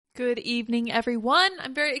Good evening, everyone.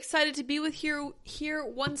 I'm very excited to be with you here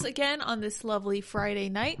once again on this lovely Friday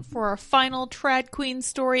night for our final Trad Queen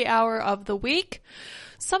story hour of the week.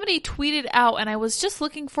 Somebody tweeted out, and I was just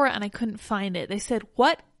looking for it and I couldn't find it. They said,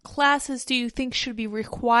 what classes do you think should be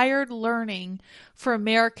required learning for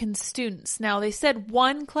American students? Now, they said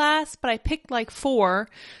one class, but I picked like four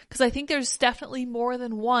because I think there's definitely more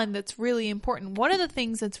than one that's really important. One of the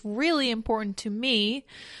things that's really important to me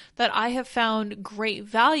that I have found great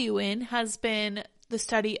value in has been the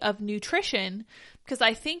study of nutrition, because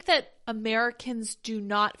I think that Americans do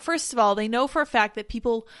not, first of all, they know for a fact that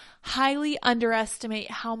people highly underestimate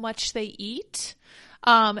how much they eat.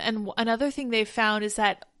 And another thing they've found is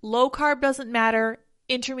that low carb doesn't matter,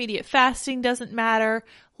 intermediate fasting doesn't matter,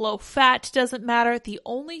 low fat doesn't matter. The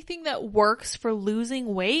only thing that works for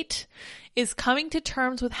losing weight is coming to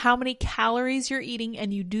terms with how many calories you're eating,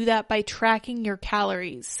 and you do that by tracking your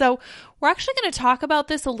calories. So we're actually going to talk about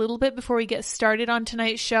this a little bit before we get started on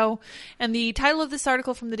tonight's show. And the title of this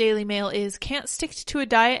article from the Daily Mail is "Can't Stick to a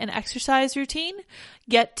Diet and Exercise Routine?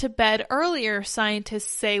 Get to Bed Earlier,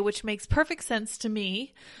 Scientists Say," which makes perfect sense to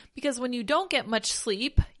me, because when you don't get much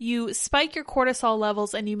sleep, you spike your cortisol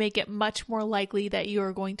levels and you make it much more likely that you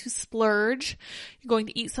are going to splurge, you're going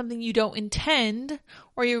to eat something you don't intend,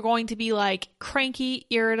 or you're going to be like cranky,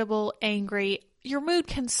 irritable, angry. Your mood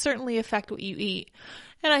can certainly affect what you eat.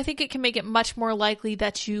 And I think it can make it much more likely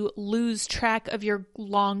that you lose track of your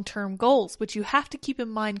long-term goals, which you have to keep in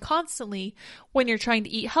mind constantly when you're trying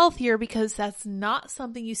to eat healthier, because that's not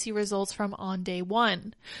something you see results from on day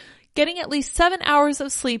one. Getting at least 7 hours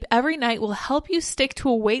of sleep every night will help you stick to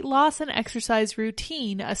a weight loss and exercise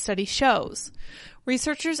routine, a study shows.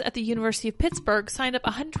 Researchers at the University of Pittsburgh signed up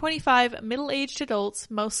 125 middle-aged adults,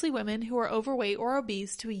 mostly women, who are overweight or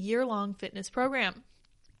obese to a year-long fitness program.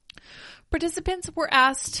 Participants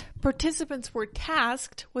were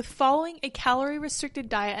tasked with following a calorie-restricted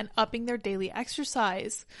diet and upping their daily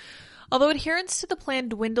exercise. Although adherence to the plan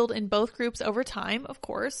dwindled in both groups over time, of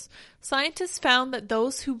course, scientists found that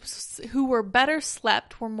those who were better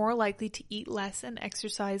slept were more likely to eat less and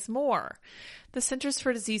exercise more. The Centers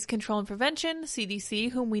for Disease Control and Prevention,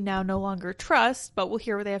 CDC, whom we now no longer trust, but we'll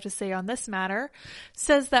hear what they have to say on this matter,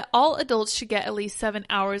 says that all adults should get at least 7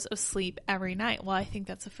 hours of sleep every night. Well, I think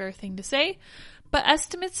that's a fair thing to say, but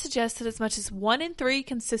estimates suggest that as much as 1 in 3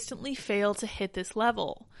 consistently fail to hit this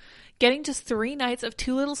level. Getting just 3 nights of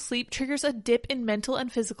too little sleep triggers a dip in mental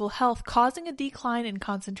and physical health, causing a decline in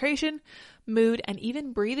concentration, mood, and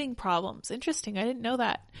even breathing problems. Interesting, I didn't know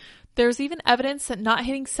that. There's even evidence that not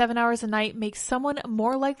hitting 7 hours a night makes someone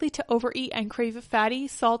more likely to overeat and crave fatty,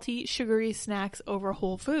 salty, sugary snacks over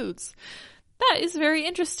whole foods. That is very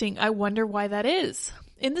interesting. I wonder why that is.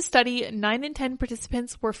 In the study, 9 in 10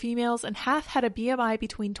 participants were females and half had a BMI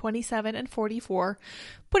between 27 and 44,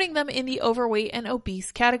 putting them in the overweight and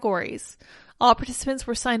obese categories. All participants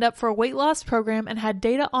were signed up for a weight loss program and had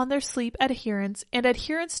data on their sleep adherence and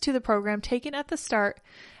adherence to the program taken at the start,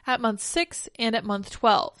 at month 6, and at month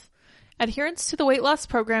 12. Adherence to the weight loss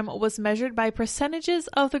program was measured by percentages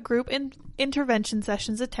of the group intervention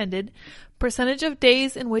sessions attended, percentage of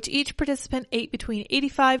days in which each participant ate between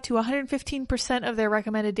 85 to 115% of their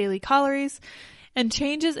recommended daily calories, and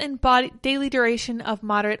changes in daily duration of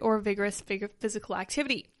moderate or vigorous physical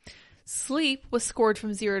activity. Sleep was scored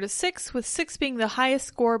from 0 to 6, with 6 being the highest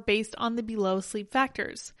score based on the below sleep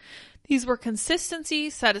factors. These were consistency,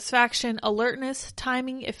 satisfaction, alertness,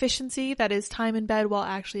 timing, efficiency, that is time in bed while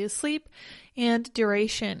actually asleep, and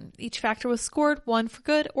duration. Each factor was scored 1 for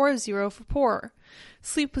good or 0 for poor.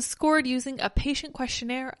 Sleep was scored using a patient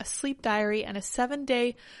questionnaire, a sleep diary, and a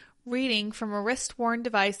 7-day reading from a wrist-worn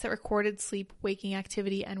device that recorded sleep, waking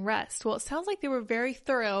activity, and rest. Well, it sounds like they were very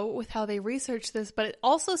thorough with how they researched this, but it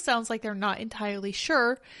also sounds like they're not entirely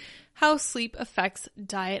sure how sleep affects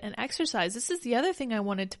diet and exercise. This is the other thing I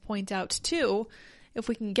wanted to point out too, if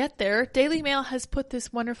we can get there. Daily Mail has put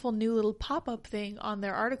this wonderful new little pop-up thing on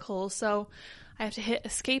their article, so I have to hit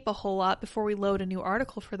escape a whole lot before we load a new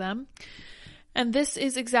article for them. And this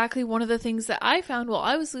is exactly one of the things that I found while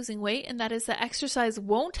I was losing weight, and that is that exercise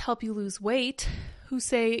won't help you lose weight. Who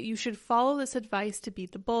say you should follow this advice to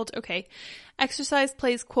beat the bulge. Okay, exercise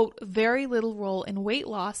plays, quote, very little role in weight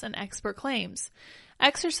loss, and expert claims.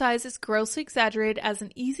 Exercise is grossly exaggerated as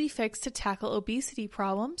an easy fix to tackle obesity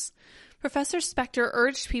problems. Professor Spector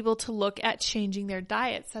urged people to look at changing their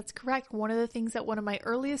diets. That's correct. One of the things that one of my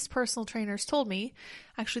earliest personal trainers told me,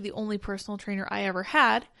 actually the only personal trainer I ever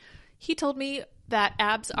had, he told me that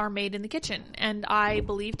abs are made in the kitchen, and I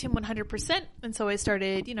believed him 100%. And so I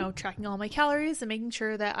started, tracking all my calories and making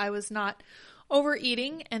sure that I was not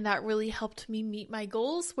overeating, and that really helped me meet my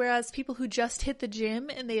goals. Whereas people who just hit the gym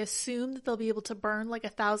and they assume that they'll be able to burn like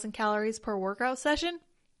 1,000 calories per workout session,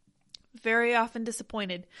 very often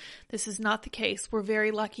disappointed. This is not the case. We're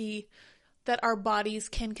very lucky that our bodies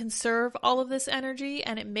can conserve all of this energy,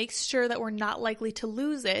 and it makes sure that we're not likely to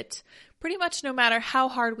lose it pretty much no matter how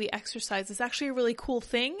hard we exercise. It's actually a really cool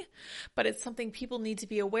thing, but it's something people need to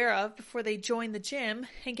be aware of before they join the gym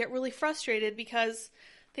and get really frustrated because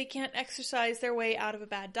they can't exercise their way out of a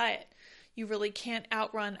bad diet. You really can't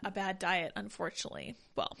outrun a bad diet, unfortunately.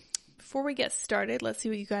 Well, before we get started, let's see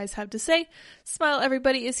what you guys have to say. Smile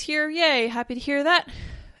Everybody is here. Yay, happy to hear that.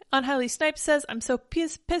 Unhighly Snipe says, I'm so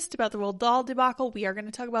pissed about the Roald Dahl debacle. We are going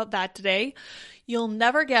to talk about that today. You'll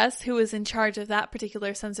never guess who is in charge of that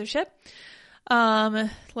particular censorship.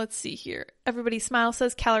 Let's see here. Everybody Smile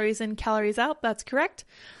says, calories in, calories out. That's correct.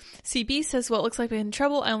 CB says, well, it looks like I'm in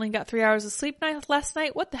trouble. I only got 3 hours of sleep last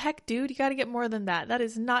night. What the heck, dude? You got to get more than that. That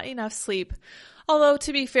is not enough sleep. Although,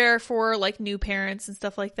 to be fair, for like new parents and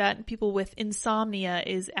stuff like that, and people with insomnia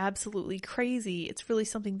is absolutely crazy. It's really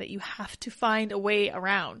something that you have to find a way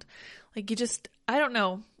around. Like I don't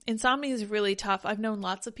know. Insomnia is really tough. I've known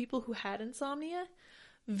lots of people who had insomnia.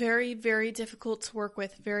 Very, very difficult to work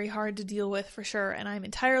with. Very hard to deal with for sure. And I'm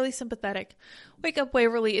entirely sympathetic. Wake Up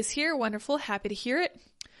Waverly is here. Wonderful. Happy to hear it.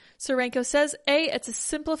 Sorenko says, it's a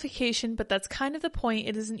simplification, but that's kind of the point.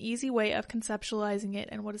 It is an easy way of conceptualizing it.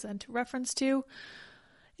 And what is that to reference to?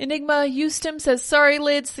 Enigma Eustim says, sorry,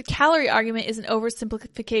 Lids, the calorie argument is an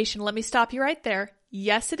oversimplification. Let me stop you right there.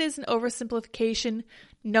 Yes, it is an oversimplification.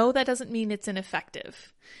 No, that doesn't mean it's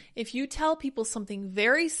ineffective. If you tell people something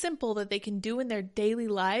very simple that they can do in their daily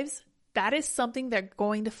lives, that is something they're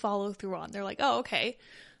going to follow through on. They're like, oh, okay.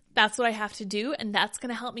 That's what I have to do, and that's going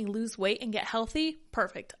to help me lose weight and get healthy.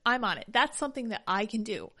 Perfect. I'm on it. That's something that I can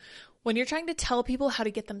do. When you're trying to tell people how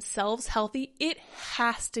to get themselves healthy, it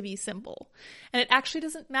has to be simple. And it actually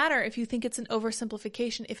doesn't matter if you think it's an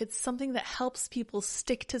oversimplification, if it's something that helps people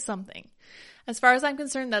stick to something. As far as I'm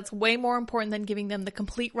concerned, that's way more important than giving them the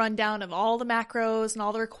complete rundown of all the macros and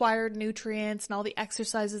all the required nutrients and all the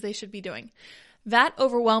exercises they should be doing. That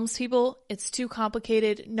overwhelms people. It's too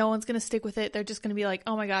complicated. No one's going to stick with it. They're just going to be like,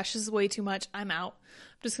 oh my gosh, this is way too much. I'm out.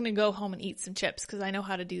 I'm just going to go home and eat some chips because I know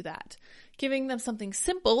how to do that. Giving them something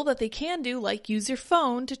simple that they can do, like use your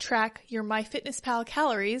phone to track your MyFitnessPal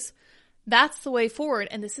calories, that's the way forward.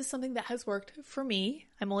 And this is something that has worked for me.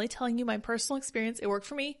 I'm only telling you my personal experience. It worked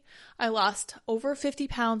for me. I lost over 50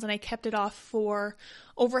 pounds and I kept it off for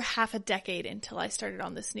over half a decade until I started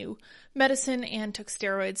on this new medicine and took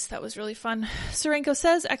steroids. That was really fun. Sorenko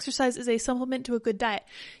says exercise is a supplement to a good diet.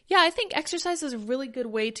 Yeah, I think exercise is a really good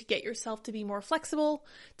way to get yourself to be more flexible,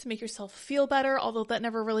 to make yourself feel better, although that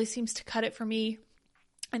never really seems to cut it for me,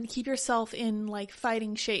 and keep yourself in like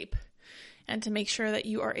fighting shape. And to make sure that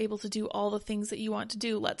you are able to do all the things that you want to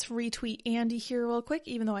do. Let's retweet Andy here real quick,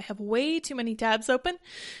 even though I have way too many tabs open.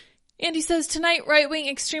 Andy says, tonight, right-wing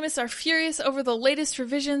extremists are furious over the latest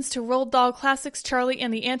revisions to Roald Dahl classics, Charlie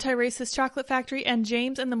and the Anti-Racist Chocolate Factory, and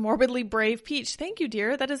James and the Morbidly Brave Peach. Thank you,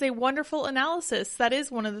 dear. That is a wonderful analysis. That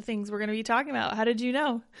is one of the things we're going to be talking about. How did you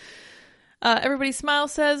know? Everybody Smile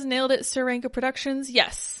says, nailed it, Sorenko Productions.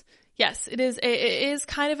 Yes. Yes, it is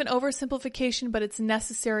kind of an oversimplification, but it's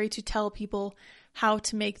necessary to tell people how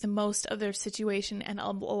to make the most of their situation. And a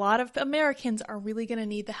lot of Americans are really going to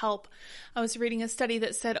need the help. I was reading a study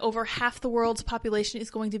that said over half the world's population is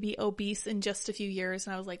going to be obese in just a few years.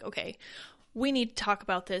 And I was like, okay, we need to talk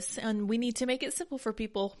about this and we need to make it simple for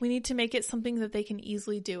people. We need to make it something that they can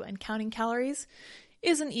easily do. And counting calories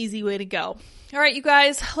is an easy way to go. All right, you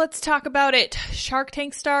guys, let's talk about it. Shark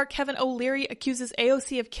Tank star Kevin O'Leary accuses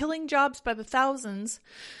AOC of killing jobs by the thousands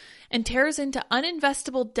and tears into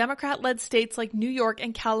uninvestable Democrat-led states like New York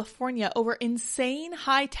and California over insane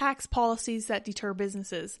high tax policies that deter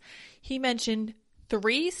businesses. He mentioned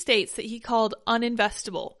 3 states that he called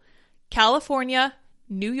uninvestable: California,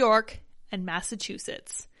 New York, and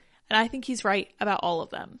Massachusetts. And I think he's right about all of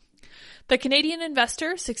them. The Canadian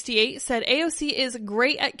investor, 68, said AOC is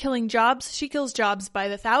great at killing jobs. She kills jobs by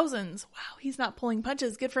the thousands. Wow, he's not pulling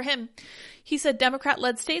punches. Good for him. He said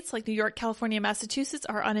Democrat-led states like New York, California, and Massachusetts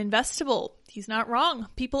are uninvestable. He's not wrong.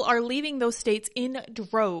 People are leaving those states in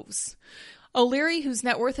droves. O'Leary, whose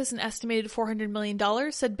net worth is an estimated $400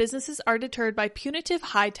 million, said businesses are deterred by punitive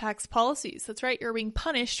high tax policies. That's right, you're being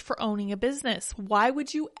punished for owning a business. Why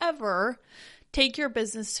would you ever take your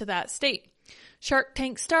business to that state? Shark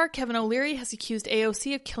Tank star Kevin O'Leary has accused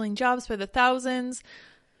AOC of killing jobs by the thousands.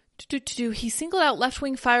 He singled out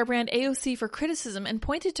left-wing firebrand AOC for criticism and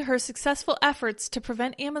pointed to her successful efforts to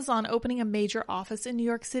prevent Amazon opening a major office in New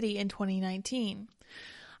York City in 2019.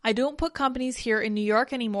 I don't put companies here in New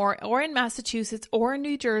York anymore, or in Massachusetts, or in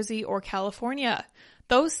New Jersey, or California.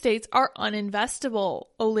 Those states are uninvestable,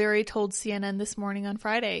 O'Leary told CNN This Morning on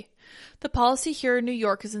Friday. The policy here in New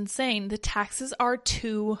York is insane. The taxes are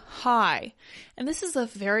too high. And this is a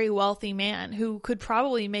very wealthy man who could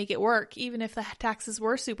probably make it work even if the taxes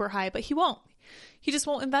were super high, but he won't. He just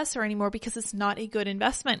won't invest there anymore because it's not a good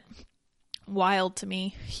investment. Wild to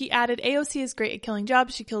me. He added, AOC is great at killing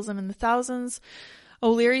jobs. She kills them in the thousands.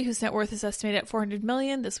 O'Leary, whose net worth is estimated at $400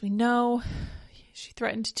 million, this we know. She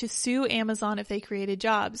threatened to sue Amazon if they created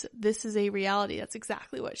jobs. This is a reality. That's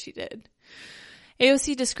exactly what she did.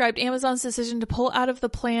 AOC described Amazon's decision to pull out of the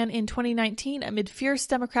plan in 2019 amid fierce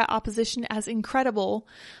Democrat opposition as incredible,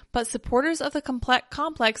 but supporters of the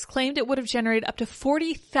complex claimed it would have generated up to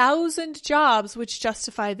 40,000 jobs, which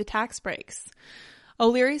justified the tax breaks.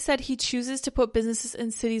 O'Leary said he chooses to put businesses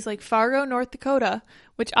in cities like Fargo, North Dakota,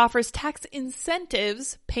 which offers tax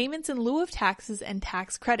incentives, payments in lieu of taxes, and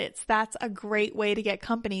tax credits. That's a great way to get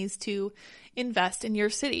companies to invest in your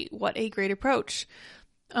city. What a great approach.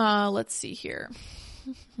 Let's see here.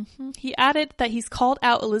 He added that he's called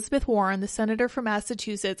out Elizabeth Warren, the senator from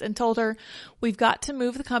Massachusetts, and told her, we've got to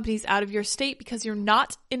move the companies out of your state because you're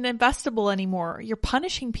not investable anymore. You're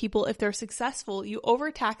punishing people if they're successful. You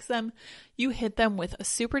overtax them. You hit them with a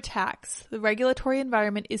super tax. The regulatory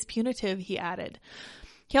environment is punitive, he added.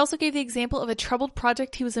 He also gave the example of a troubled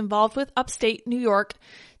project he was involved with upstate New York,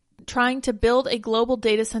 trying to build a global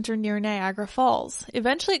data center near Niagara Falls.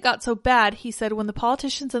 Eventually it got so bad, he said, when the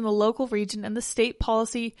politicians in the local region and the state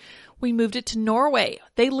policy, we moved it to Norway.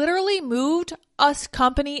 They literally moved us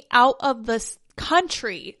company out of this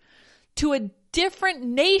country to a different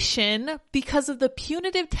nation because of the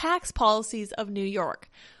punitive tax policies of New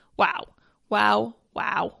York. Wow. Wow.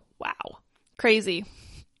 Wow. Wow. Crazy.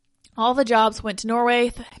 All the jobs went to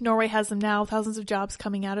Norway. Norway has them now. Thousands of jobs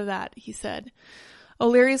coming out of that, he said.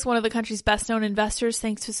 O'Leary is one of the country's best-known investors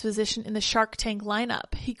thanks to his position in the Shark Tank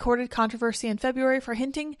lineup. He courted controversy in February for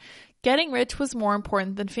hinting getting rich was more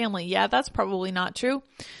important than family. Yeah, that's probably not true.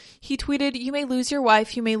 He tweeted, you may lose your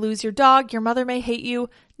wife, you may lose your dog, your mother may hate you.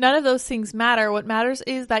 None of those things matter. What matters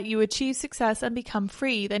is that you achieve success and become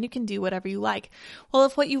free. Then you can do whatever you like. Well,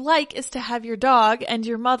 if what you like is to have your dog and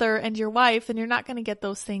your mother and your wife, then you're not going to get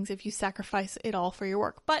those things if you sacrifice it all for your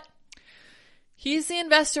work. But he's the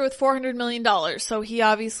investor with $400 million, so he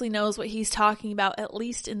obviously knows what he's talking about, at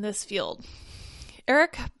least in this field.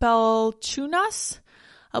 Eric Belchunas,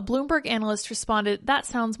 a Bloomberg analyst, responded, that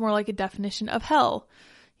sounds more like a definition of hell.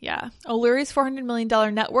 Yeah. O'Leary's $400 million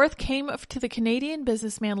net worth came to the Canadian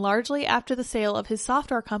businessman largely after the sale of his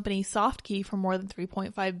software company, SoftKey, for more than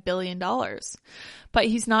 $3.5 billion. But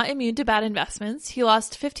he's not immune to bad investments. He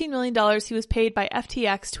lost $15 million he was paid by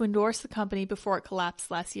FTX to endorse the company before it collapsed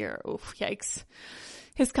last year. Oof, yikes.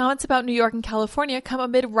 His comments about New York and California come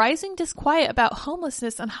amid rising disquiet about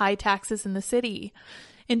homelessness and high taxes in the city.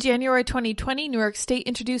 In January 2020, New York State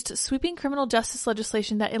introduced sweeping criminal justice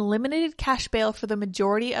legislation that eliminated cash bail for the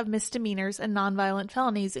majority of misdemeanors and nonviolent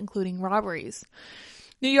felonies, including robberies.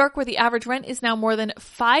 New York, where the average rent is now more than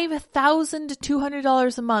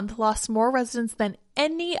 $5,200 a month, lost more residents than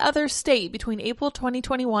any other state between April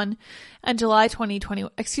 2020 and July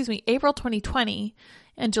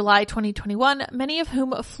 2021, many of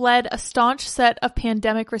whom fled a staunch set of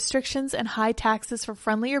pandemic restrictions and high taxes for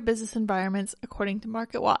friendlier business environments, according to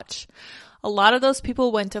MarketWatch. A lot of those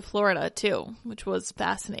people went to Florida, too, which was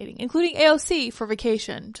fascinating, including AOC for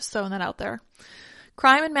vacation, just throwing that out there.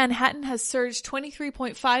 Crime in Manhattan has surged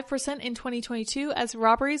 23.5% in 2022 as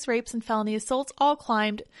robberies, rapes, and felony assaults all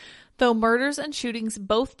climbed, though murders and shootings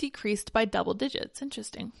both decreased by double digits.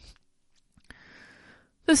 Interesting.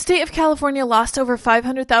 The state of California lost over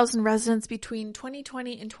 500,000 residents between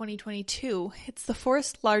 2020 and 2022. It's the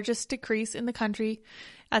fourth largest decrease in the country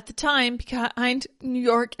at the time, behind New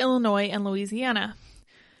York, Illinois, and Louisiana.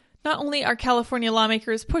 Not only are California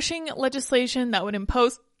lawmakers pushing legislation that would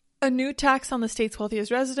impose a new tax on the state's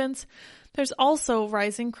wealthiest residents, there's also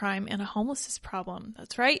rising crime and a homelessness problem.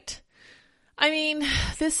 That's right. I mean,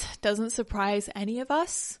 this doesn't surprise any of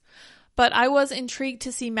us. But I was intrigued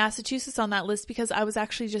to see Massachusetts on that list because I was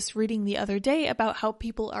actually just reading the other day about how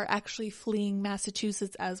people are actually fleeing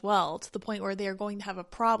Massachusetts as well, to the point where they are going to have a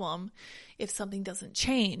problem if something doesn't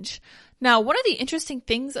change. Now, one of the interesting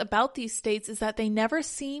things about these states is that they never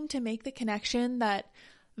seem to make the connection that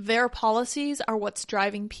their policies are what's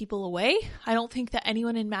driving people away. I don't think that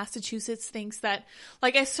anyone in Massachusetts thinks that,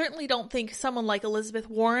 I certainly don't think someone like Elizabeth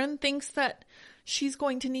Warren thinks that she's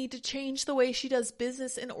going to need to change the way she does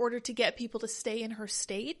business in order to get people to stay in her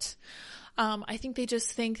state. I think they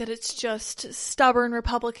just think that it's just stubborn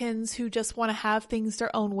Republicans who just want to have things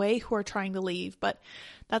their own way who are trying to leave, but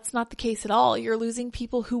that's not the case at all. You're losing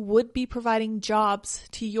people who would be providing jobs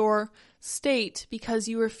to your state because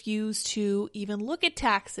you refuse to even look at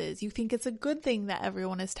taxes. You think it's a good thing that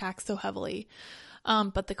everyone is taxed so heavily.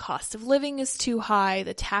 But the cost of living is too high.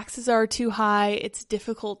 The taxes are too high. It's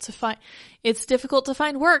difficult to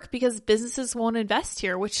find work because businesses won't invest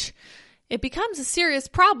here, which it becomes a serious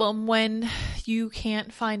problem when you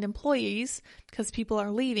can't find employees because people are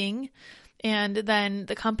leaving, and then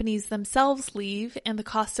the companies themselves leave and the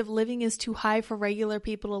cost of living is too high for regular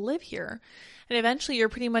people to live here. And eventually you're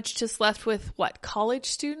pretty much just left with college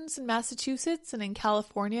students in Massachusetts, and in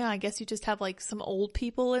California, I guess you just have like some old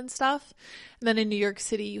people and stuff. And then in New York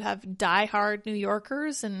City, you have diehard New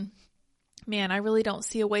Yorkers, and man, I really don't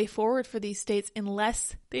see a way forward for these states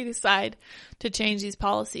unless they decide to change these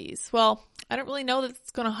policies. Well, I don't really know that it's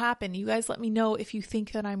going to happen. You guys let me know if you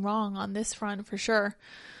think that I'm wrong on this front for sure.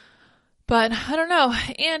 But I don't know.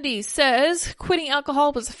 Andy says, quitting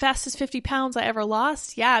alcohol was the fastest 50 pounds I ever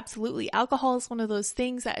lost. Yeah, absolutely. Alcohol is one of those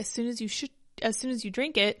things that as soon as you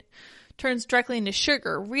drink it, turns directly into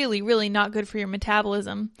sugar. Really, really not good for your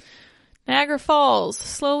metabolism. Niagara Falls.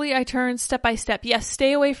 Slowly I turn step by step. Yes,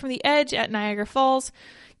 stay away from the edge at Niagara Falls.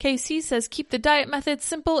 KC says, keep the diet method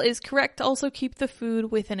simple is correct. Also keep the food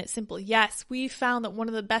within it simple. Yes, we found that one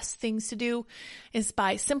of the best things to do is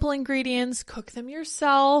buy simple ingredients, cook them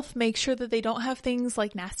yourself, make sure that they don't have things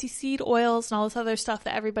like nasty seed oils and all this other stuff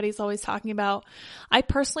that everybody's always talking about. I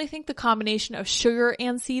personally think the combination of sugar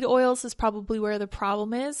and seed oils is probably where the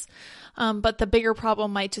problem is. But the bigger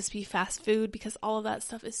problem might just be fast food because all of that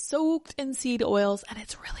stuff is soaked in seed oils and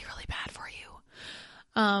it's really, really bad for you.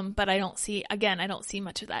 But I don't see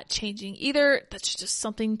much of that changing either. That's just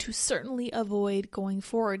something to certainly avoid going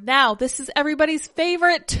forward. Now, this is everybody's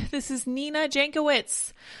favorite. This is Nina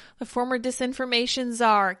Jankowicz, the former disinformation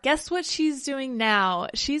czar. Guess what she's doing now?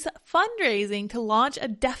 She's fundraising to launch a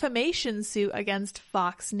defamation suit against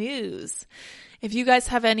Fox News. If you guys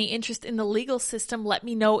have any interest in the legal system, let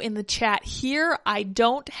me know in the chat here. I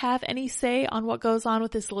don't have any say on what goes on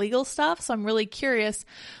with this legal stuff, so I'm really curious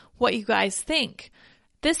what you guys think.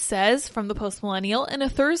 This says, from the Post-Millennial, in a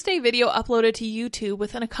Thursday video uploaded to YouTube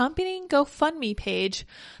with an accompanying GoFundMe page,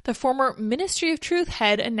 the former Ministry of Truth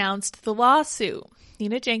head announced the lawsuit.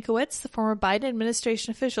 Nina Jankowicz, the former Biden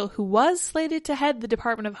administration official who was slated to head the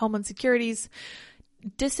Department of Homeland Security's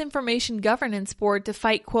Disinformation Governance Board to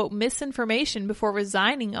fight, quote, misinformation before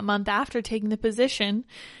resigning a month after taking the position,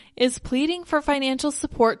 is pleading for financial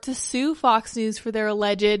support to sue Fox News for their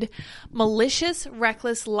alleged malicious,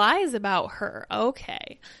 reckless lies about her.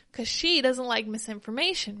 Okay, because she doesn't like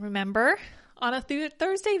misinformation, remember? On a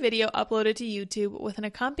Thursday video uploaded to YouTube with an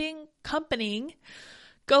accompanying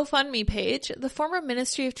GoFundMe page, the former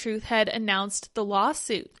Ministry of Truth head announced the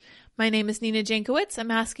lawsuit. My name is Nina Jankowicz.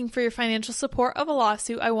 I'm asking for your financial support of a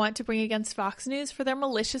lawsuit I want to bring against Fox News for their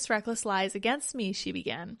malicious, reckless lies against me, she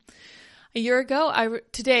began. A year ago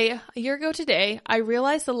today, I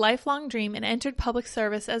realized a lifelong dream and entered public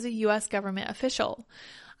service as a U.S. government official.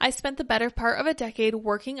 I spent the better part of a decade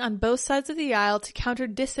working on both sides of the aisle to counter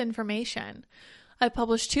disinformation. I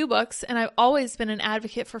published 2 books, and I've always been an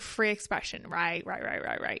advocate for free expression. Right.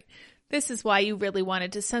 This is why you really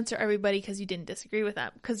wanted to censor everybody, because you disagreed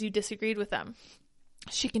with them.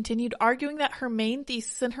 She continued, arguing that her main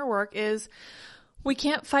thesis in her work is, we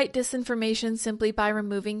can't fight disinformation simply by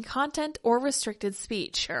removing content or restricted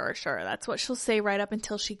speech. Sure. That's what she'll say right up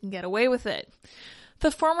until she can get away with it.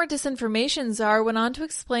 The former disinformation czar went on to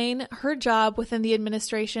explain her job within the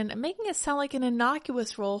administration, making it sound like an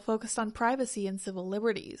innocuous role focused on privacy and civil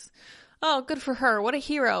liberties. Oh, good for her. What a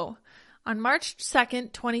hero. On March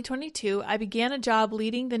 2nd, 2022, I began a job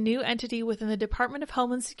leading the new entity within the Department of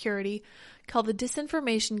Homeland Security called the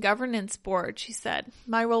Disinformation Governance Board, she said.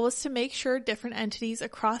 My role was to make sure different entities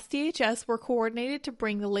across DHS were coordinated to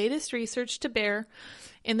bring the latest research to bear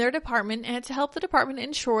in their department and to help the department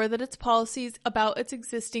ensure that its policies about its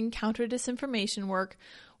existing counter-disinformation work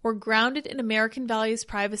were grounded in American values,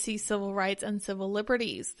 privacy, civil rights, and civil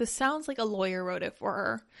liberties. This sounds like a lawyer wrote it for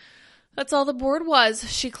her. That's all the board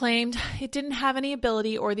was, she claimed. It didn't have any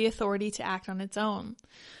ability or the authority to act on its own.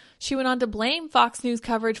 She went on to blame Fox News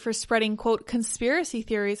coverage for spreading, quote, conspiracy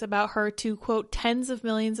theories about her to, quote, tens of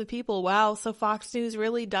millions of people. Wow, so Fox News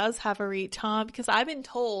really does have a reach, huh? Because I've been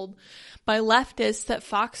told by leftists that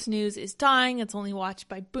Fox News is dying. It's only watched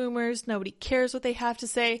by boomers. Nobody cares what they have to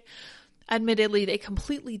say. Admittedly, they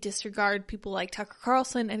completely disregard people like Tucker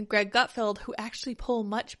Carlson and Greg Gutfeld, who actually pull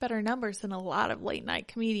much better numbers than a lot of late-night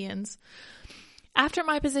comedians. After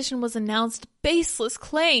my position was announced, baseless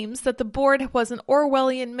claims that the board was an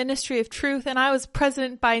Orwellian ministry of truth and I was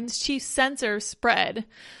President Biden's chief censor spread.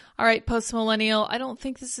 All right, post-millennial, I don't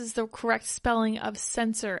think this is the correct spelling of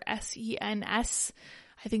censor, S-E-N-S.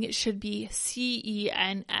 I think it should be C-E-N-S-O-R.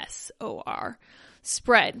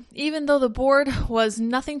 Spread. Even though the board was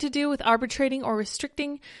nothing to do with arbitrating or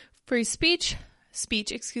restricting free speech,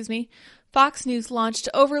 Fox News launched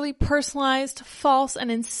overly personalized, false,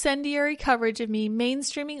 and incendiary coverage of me,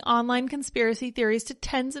 mainstreaming online conspiracy theories to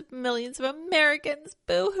tens of millions of Americans.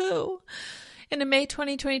 Boo-hoo. In a May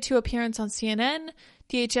 2022 appearance on CNN,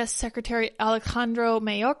 DHS Secretary Alejandro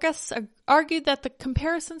Mayorkas argued that the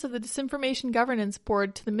comparisons of the Disinformation Governance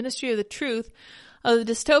Board to the Ministry of the Truth of the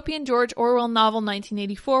dystopian George Orwell novel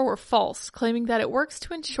 1984 were false, claiming that it works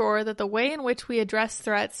to ensure that the way in which we address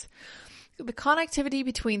threats, the connectivity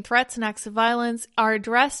between threats and acts of violence, are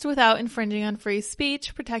addressed without infringing on free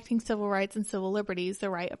speech, protecting civil rights and civil liberties,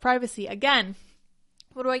 the right of privacy. Again,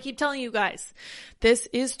 what do I keep telling you guys? This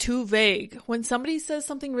is too vague. When somebody says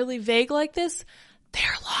something really vague like this, they're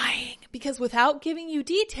lying, because without giving you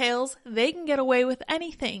details, they can get away with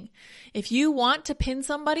anything. If you want to pin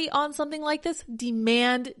somebody on something like this,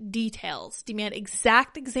 demand details. Demand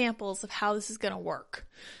exact examples of how this is going to work.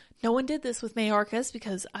 No one did this with Mayorkas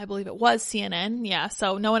because I believe it was CNN. Yeah,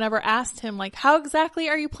 so no one ever asked him, like, how exactly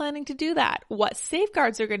are you planning to do that? What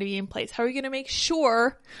safeguards are going to be in place? How are you going to make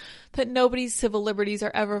sure that nobody's civil liberties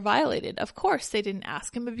are ever violated? Of course they didn't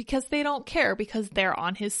ask him, but because they don't care, because they're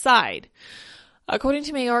on his side. According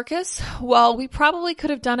to Mayorkas, while we probably could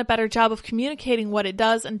have done a better job of communicating what it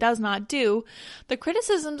does and does not do, the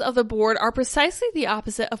criticisms of the board are precisely the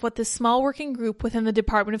opposite of what this small working group within the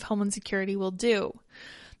Department of Homeland Security will do.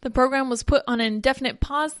 The program was put on an indefinite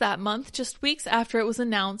pause that month, just weeks after it was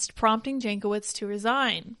announced, prompting Jankowicz to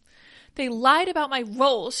resign. They lied about my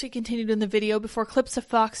role, she continued in the video, before clips of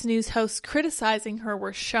Fox News hosts criticizing her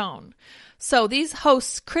were shown. So these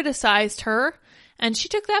hosts criticized her, and she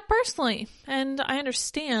took that personally. And I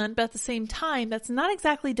understand, but at the same time, that's not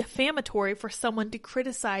exactly defamatory for someone to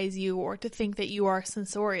criticize you or to think that you are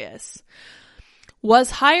censorious.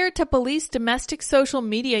 Was hired to police domestic social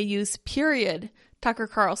media use, period, Tucker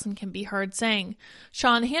Carlson can be heard saying.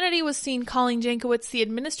 Sean Hannity was seen calling Jankowicz the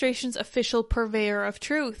administration's official purveyor of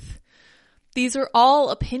truth. These are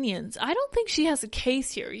all opinions. I don't think she has a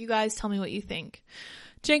case here. You guys tell me what you think.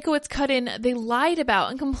 Jankowicz cut in, they lied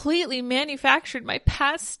about and completely manufactured my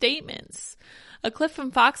past statements. A clip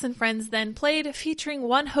from Fox and Friends then played, featuring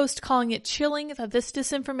one host calling it chilling that this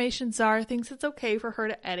disinformation czar thinks it's okay for her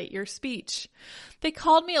to edit your speech. They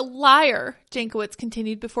called me a liar, Jankowicz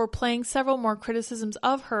continued before playing several more criticisms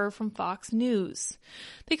of her from Fox News.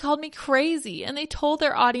 They called me crazy, and they told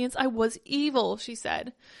their audience I was evil, she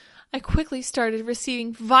said. I quickly started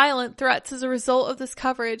receiving violent threats as a result of this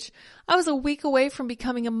coverage. I was a week away from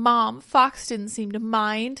becoming a mom. Fox didn't seem to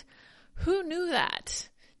mind. Who knew that?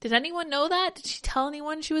 Did anyone know that? Did she tell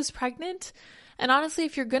anyone she was pregnant? And honestly,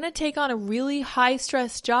 if you're going to take on a really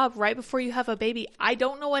high-stress job right before you have a baby, I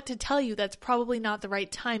don't know what to tell you. That's probably not the right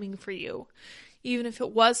timing for you. Even if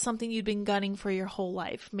it was something you'd been gunning for your whole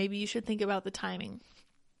life. Maybe you should think about the timing.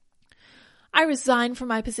 I resigned from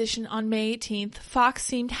my position on May 18th. Fox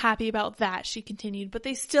seemed happy about that, she continued, but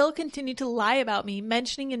they still continued to lie about me,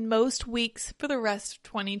 mentioning in most weeks for the rest of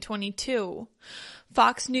 2022.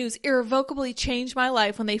 Fox News irrevocably changed my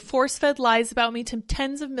life when they force-fed lies about me to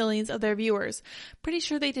tens of millions of their viewers. Pretty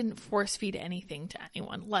sure they didn't force-feed anything to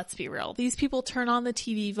anyone, let's be real. These people turn on the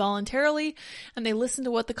TV voluntarily, and they listen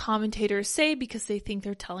to what the commentators say because they think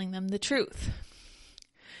they're telling them the truth.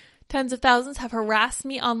 Tens of thousands have harassed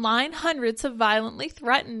me online. Hundreds have violently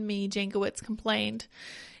threatened me, Jankowicz complained.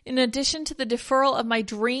 In addition to the deferral of my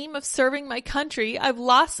dream of serving my country, I've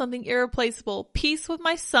lost something irreplaceable, peace with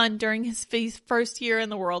my son during his first year in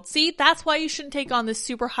the world. See, that's why you shouldn't take on this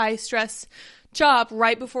super high stress job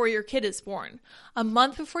right before your kid is born. A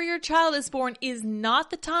month before your child is born is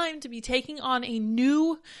not the time to be taking on a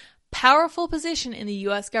new, powerful position in the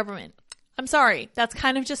U.S. government. I'm sorry, that's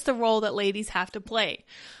kind of just the role that ladies have to play.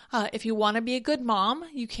 If you want to be a good mom,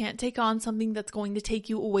 you can't take on something that's going to take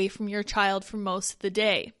you away from your child for most of the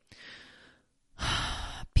day.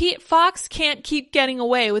 Fox can't keep getting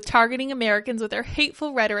away with targeting Americans with their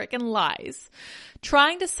hateful rhetoric and lies.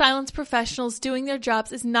 Trying to silence professionals doing their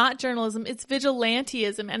jobs is not journalism, it's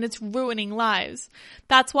vigilantism, and it's ruining lives.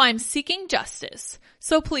 That's why I'm seeking justice.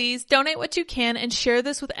 So please, donate what you can and share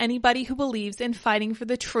this with anybody who believes in fighting for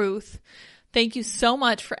the truth. Thank you so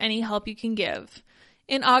much for any help you can give.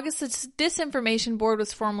 In August, the disinformation board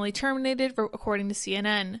was formally terminated, according to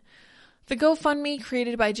CNN. The GoFundMe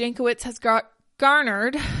created by Jankowicz has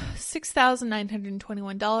garnered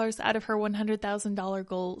 $6,921 out of her $100,000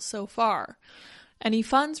 goal so far. Any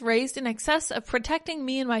funds raised in excess of protecting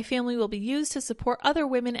me and my family will be used to support other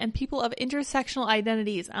women and people of intersectional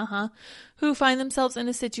identities, who find themselves in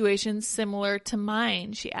a situation similar to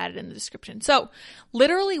mine, she added in the description. So,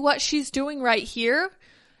 literally what she's doing right here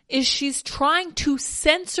is she's trying to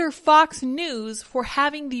censor Fox News for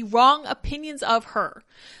having the wrong opinions of her.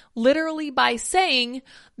 Literally by saying,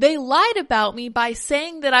 they lied about me by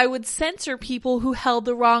saying that I would censor people who held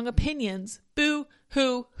the wrong opinions. Boo.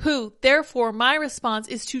 Who. Therefore, my response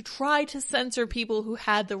is to try to censor people who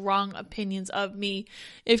had the wrong opinions of me.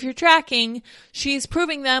 If you're tracking, she's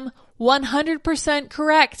proving them 100%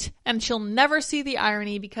 correct, and she'll never see the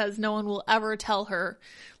irony because no one will ever tell her.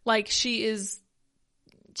 Like, she is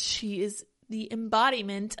the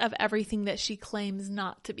embodiment of everything that she claims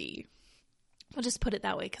not to be. I'll just put it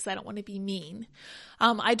that way because I don't want to be mean.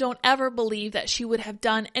 I don't ever believe that she would have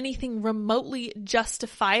done anything remotely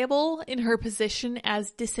justifiable in her position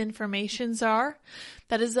as disinformation czar.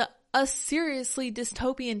 That is a seriously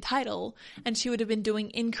dystopian title, and she would have been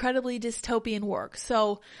doing incredibly dystopian work.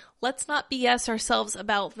 So let's not BS ourselves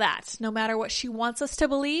about that. No matter what she wants us to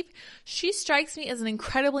believe, she strikes me as an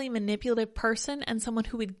incredibly manipulative person and someone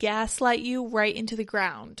who would gaslight you right into the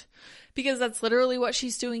ground. Because that's literally what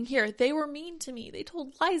she's doing here. They were mean to me. They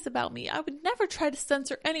told lies about me. I would never try to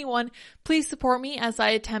censor anyone. Please support me as I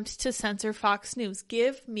attempt to censor Fox News.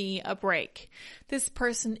 Give me a break. This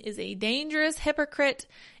person is a dangerous hypocrite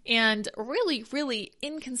and really, really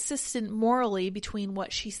inconsistent morally between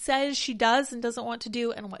what she says she does and doesn't want to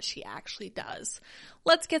do and what she actually does.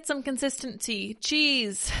 Let's get some consistency.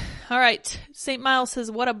 Jeez. All right. St. Miles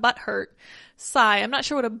says, what a butthurt. Sigh. I'm not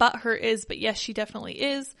sure what a butthurt is, but yes, she definitely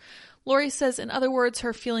is. Lori says, in other words,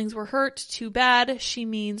 her feelings were hurt. Too bad. She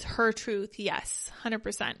means her truth. Yes,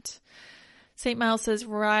 100%. St. Miles says,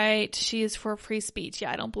 right, she is for free speech.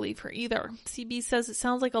 Yeah, I don't believe her either. CB says, it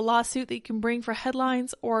sounds like a lawsuit that you can bring for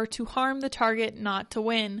headlines or to harm the target, not to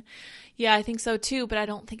win. Yeah, I think so too, but I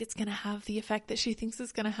don't think it's going to have the effect that she thinks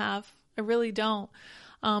it's going to have. I really don't.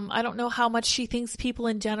 I don't know how much she thinks people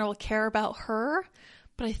in general care about her,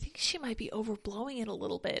 but I think she might be overblowing it a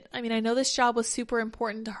little bit. I mean, I know this job was super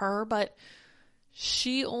important to her, but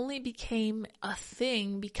she only became a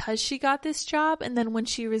thing because she got this job. And then when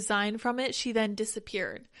she resigned from it, she then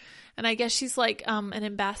disappeared. And I guess she's like an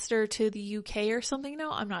ambassador to the UK or something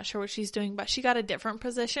now. I'm not sure what she's doing, but she got a different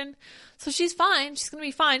position. So she's fine. She's going to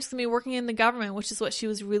be fine. She's going to be working in the government, which is what she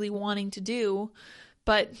was really wanting to do.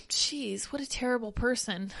 But, geez, what a terrible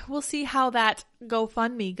person. We'll see how that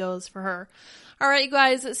GoFundMe goes for her. All right, you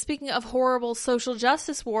guys, speaking of horrible social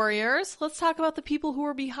justice warriors, let's talk about the people who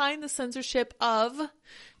are behind the censorship of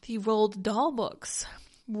the Roald Dahl books.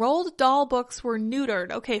 Roald Dahl books were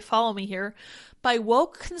neutered, okay, follow me here, by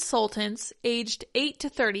woke consultants aged 8 to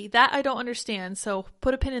 30. That I don't understand, so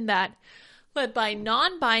put a pin in that. Led by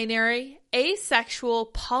non-binary, asexual,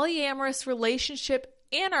 polyamorous relationship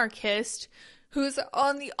anarchist who's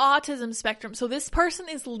on the autism spectrum. So this person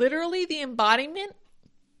is literally the embodiment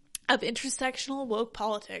of intersectional woke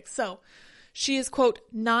politics. So she is, quote,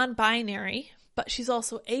 non-binary, but she's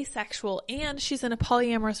also asexual and she's in a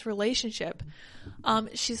polyamorous relationship.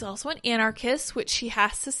 She's also an anarchist, which she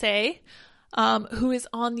has to say, who is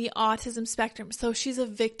on the autism spectrum. So she's a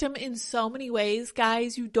victim in so many ways.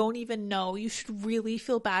 Guys, you don't even know. You should really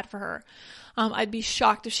feel bad for her. I'd be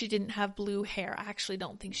shocked if she didn't have blue hair. I actually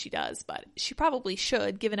don't think she does, but she probably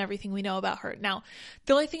should, given everything we know about her. Now,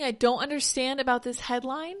 the only thing I don't understand about this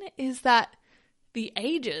headline is that the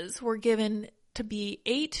ages were given to be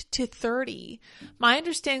 8 to 30. My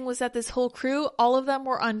understanding was that this whole crew, all of them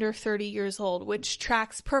were under 30 years old, which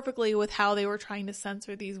tracks perfectly with how they were trying to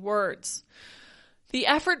censor these words. The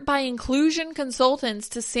effort by inclusion consultants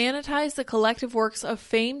to sanitize the collective works of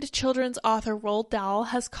famed children's author Roald Dahl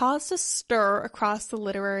has caused a stir across the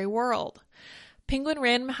literary world. Penguin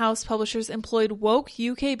Random House publishers employed woke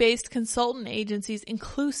UK-based consultant agencies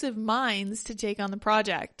Inclusive Minds to take on the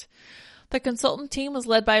project. The consultant team was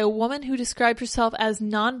led by a woman who described herself as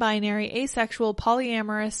non-binary, asexual,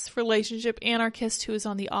 polyamorous, relationship anarchist who is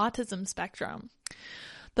on the autism spectrum.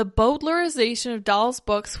 The Bowdlerization of Dahl's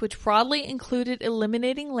books, which broadly included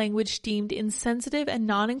eliminating language deemed insensitive and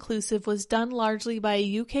non-inclusive, was done largely by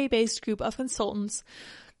a UK-based group of consultants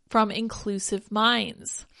from Inclusive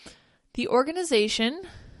Minds. The organization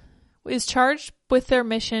is charged with their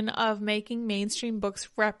mission of making mainstream books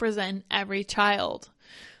represent every child.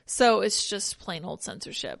 So it's just plain old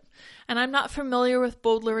censorship. And I'm not familiar with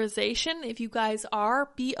Bowdlerization. If you guys are,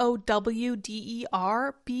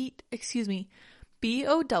 B-O-W-D-E-R,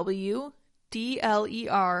 B-O-W-D-L-E-R,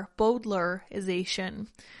 Bowdlerization.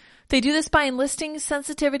 They do this by enlisting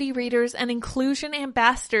sensitivity readers and inclusion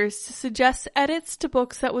ambassadors to suggest edits to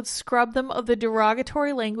books that would scrub them of the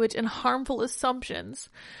derogatory language and harmful assumptions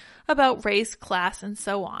about race, class, and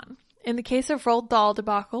so on. In the case of Roald Dahl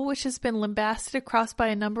debacle, which has been lambasted across by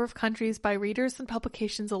a number of countries by readers and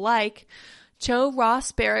publications alike, Jo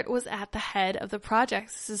Ross Barrett was at the head of the project.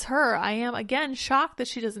 This is her. I am, again, shocked that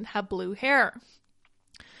she doesn't have blue hair.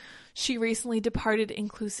 She recently departed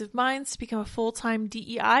Inclusive Minds to become a full-time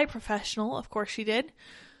DEI professional. Of course she did.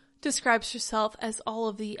 Describes herself as all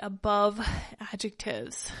of the above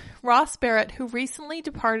adjectives. Ross Barrett, who recently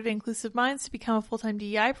departed Inclusive Minds to become a full-time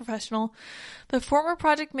DEI professional, the former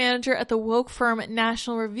project manager at the woke firm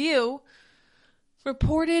National Review,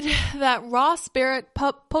 reported that Ross Barrett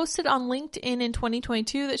posted on LinkedIn in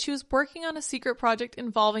 2022 that she was working on a secret project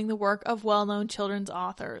involving the work of well-known children's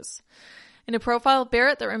authors. In a profile of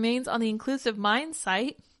Barrett that remains on the Inclusive Minds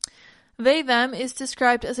site, they, them is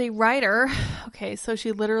described as a writer. Okay, so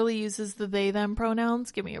she literally uses the they, them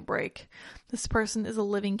pronouns. Give me a break. This person is a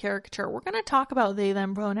living caricature. We're going to talk about they,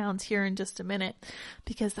 them pronouns here in just a minute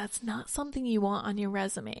because that's not something you want on your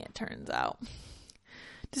resume, it turns out.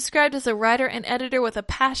 Described as a writer and editor with a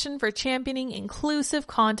passion for championing inclusive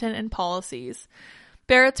content and policies.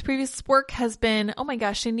 Barrett's previous work has been, oh my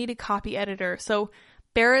gosh, they need a copy editor. So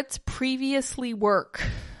Barrett's previously work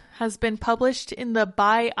has been published in the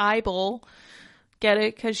Bi-Able, get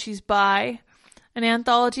it, because she's bi, an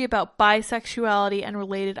anthology about bisexuality and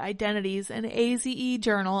related identities, an AZE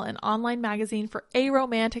journal, an online magazine for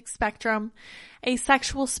aromantic spectrum,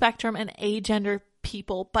 asexual spectrum, and agender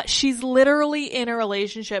people. But she's literally in a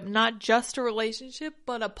relationship, not just a relationship,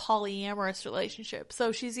 but a polyamorous relationship.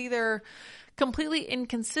 So she's either completely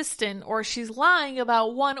inconsistent or she's lying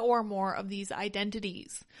about one or more of these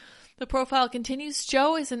identities. The profile continues.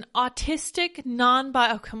 Jo is an autistic,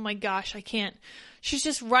 oh my gosh, I can't. She's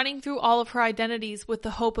just running through all of her identities with the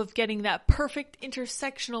hope of getting that perfect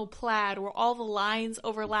intersectional plaid where all the lines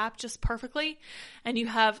overlap just perfectly. And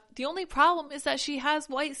the only problem is that she has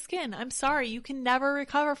white skin. I'm sorry, you can never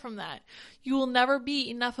recover from that. You will never be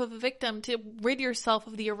enough of a victim to rid yourself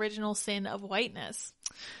of the original sin of whiteness.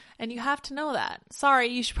 And you have to know that. Sorry,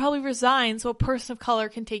 you should probably resign so a person of color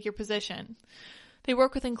can take your position. They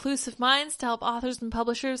work with Inclusive Minds to help authors and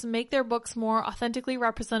publishers make their books more authentically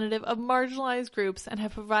representative of marginalized groups and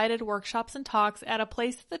have provided workshops and talks at A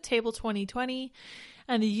Place at the Table 2020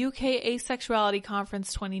 and the UK Asexuality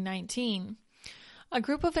Conference 2019. A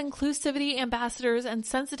group of inclusivity ambassadors and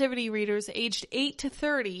sensitivity readers aged 8 to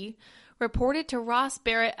 30 reported to Ross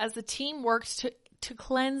Barrett as the team worked to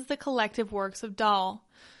cleanse the collective works of Dahl.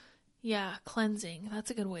 Yeah, cleansing.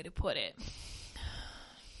 That's a good way to put it.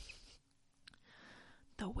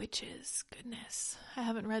 The Witches. Goodness. I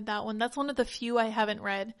haven't read that one. That's one of the few I haven't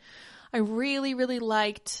read. I really, really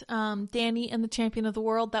liked Danny and the Champion of the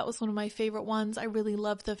World. That was one of my favorite ones. I really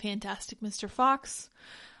loved The Fantastic Mr. Fox.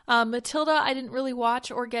 Matilda, I didn't really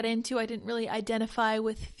watch or get into. I didn't really identify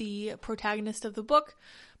with the protagonist of the book,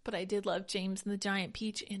 but I did love James and the Giant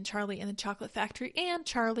Peach and Charlie and the Chocolate Factory and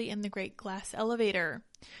Charlie and the Great Glass Elevator.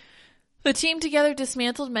 The team together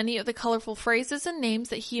dismantled many of the colorful phrases and names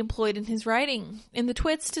that he employed in his writing. In the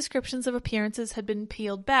Twits, descriptions of appearances had been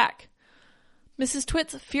peeled back. Mrs.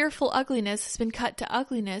 Twit's fearful ugliness has been cut to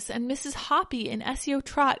ugliness, and Mrs. Hoppy in SEO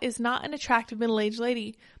Trot is not an attractive middle-aged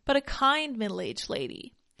lady, but a kind middle-aged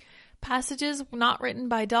lady. Passages not written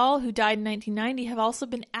by Dahl, who died in 1990, have also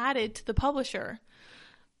been added to the publisher.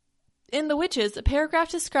 In The Witches, a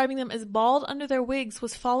paragraph describing them as bald under their wigs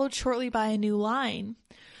was followed shortly by a new line.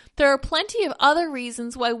 There are plenty of other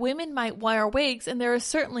reasons why women might wear wigs, and there is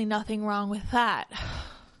certainly nothing wrong with that.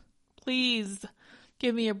 Please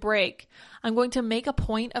give me a break. I'm going to make a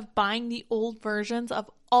point of buying the old versions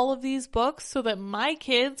of all of these books so that my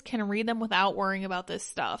kids can read them without worrying about this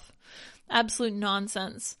stuff. Absolute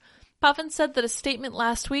nonsense. Puffin said that a statement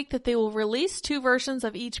last week that they will release 2 versions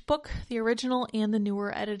of each book, the original and the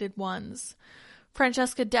newer edited ones.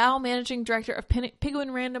 Francesca Dow, managing director of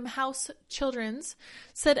Penguin Random House Children's,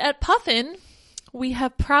 said at Puffin, "We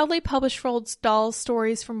have proudly published Roald Dahl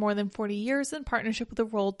stories for more than 40 years in partnership with the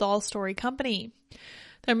Roald Dahl Story Company.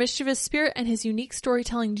 Their mischievous spirit and his unique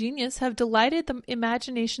storytelling genius have delighted the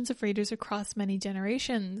imaginations of readers across many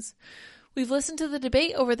generations. We've listened to the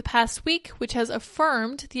debate over the past week, which has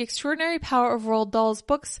affirmed the extraordinary power of Roald Dahl's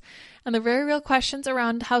books and the very real questions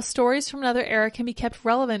around how stories from another era can be kept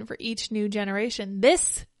relevant for each new generation.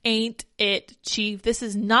 This ain't it, Chief. This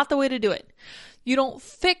is not the way to do it. You don't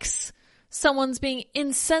fix someone's being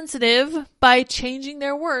insensitive by changing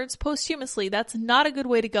their words posthumously. That's not a good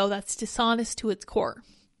way to go. That's dishonest to its core.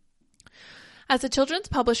 As a children's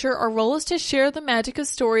publisher, our role is to share the magic of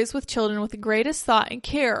stories with children with the greatest thought and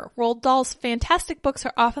care. Roald Dahl's fantastic books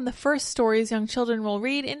are often the first stories young children will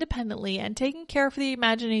read independently, and taking care for the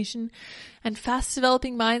imagination and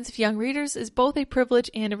fast-developing minds of young readers is both a privilege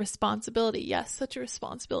and a responsibility. Yes, such a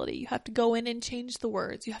responsibility. You have to go in and change the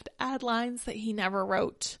words. You have to add lines that he never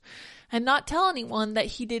wrote and not tell anyone that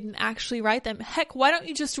he didn't actually write them. Heck, why don't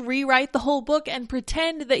you just rewrite the whole book and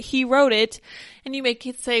pretend that he wrote it, and you make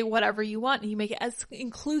it say whatever you want, and you make it as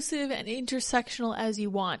inclusive and intersectional as you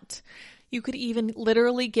want. You could even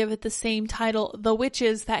literally give it the same title, The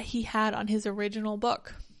Witches, that he had on his original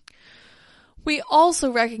book. We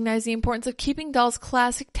also recognize the importance of keeping Dahl's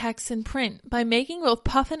classic texts in print. By making both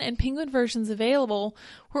Puffin and Penguin versions available,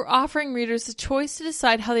 we're offering readers a choice to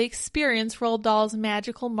decide how they experience Roald Dahl's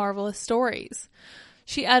magical, marvelous stories.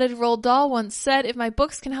 She added, Roald Dahl once said, "If my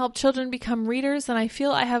books can help children become readers, then I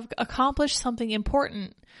feel I have accomplished something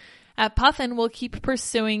important. At Puffin, we'll keep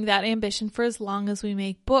pursuing that ambition for as long as we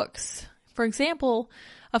make books." For example,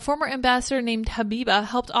 a former ambassador named Habiba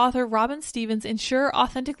helped author Robin Stevens ensure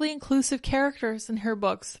authentically inclusive characters in her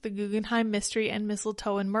books, The Guggenheim Mystery and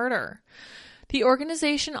Mistletoe and Murder. The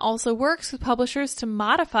organization also works with publishers to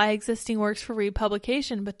modify existing works for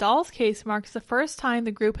republication, but Dahl's case marks the first time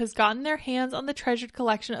the group has gotten their hands on the treasured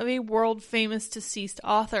collection of a world-famous deceased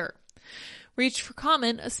author. Reached for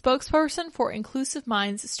comment, a spokesperson for Inclusive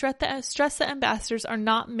Minds stressed that ambassadors are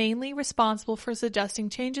not mainly responsible for suggesting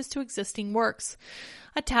changes to existing works,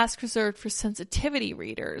 a task reserved for sensitivity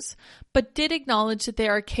readers, but did acknowledge that they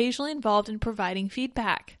are occasionally involved in providing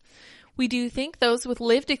feedback. We do think those with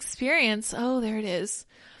lived experience,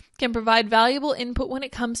 can provide valuable input when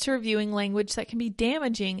it comes to reviewing language that can be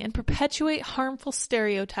damaging and perpetuate harmful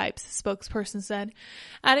stereotypes, the spokesperson said,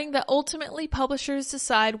 adding that ultimately publishers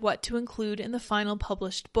decide what to include in the final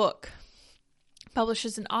published book.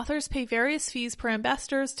 Publishers and authors pay various fees per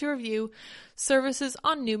ambassadors to review services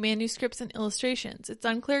on new manuscripts and illustrations. It's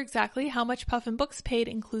unclear exactly how much Puffin Books paid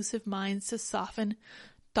Inclusive Minds to soften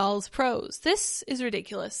Dahl's prose. This is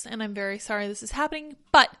ridiculous, and I'm very sorry this is happening,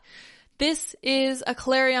 but this is a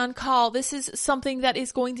clarion call. This is something that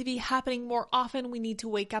is going to be happening more often. We need to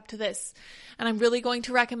wake up to this. And I'm really going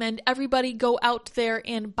to recommend everybody go out there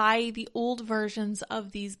and buy the old versions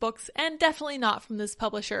of these books, and definitely not from this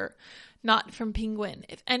publisher, not from Penguin.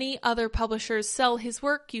 If any other publishers sell his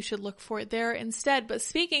work, you should look for it there instead. But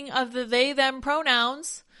speaking of the they, them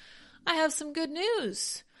pronouns, I have some good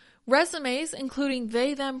news. Resumes, including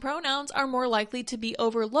they, them pronouns, are more likely to be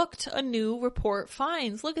overlooked, a new report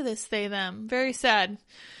finds. Look at this they, them. Very sad.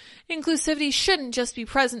 Inclusivity shouldn't just be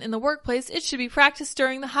present in the workplace, it should be practiced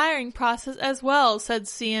during the hiring process as well, said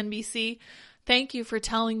CNBC. Thank you for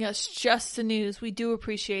telling us just the news. We do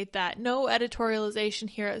appreciate that. No editorialization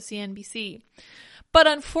here at CNBC. But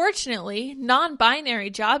unfortunately,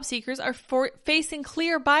 non-binary job seekers are facing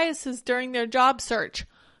clear biases during their job search.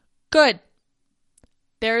 Good.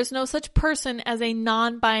 There is no such person as a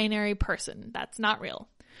non-binary person. That's not real.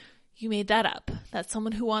 You made that up. That's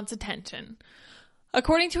someone who wants attention.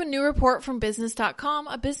 According to a new report from Business.com,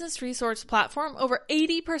 a business resource platform, over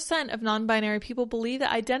 80% of non-binary people believe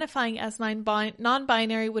that identifying as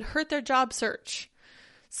non-binary would hurt their job search.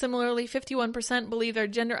 Similarly, 51% believe their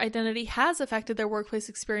gender identity has affected their workplace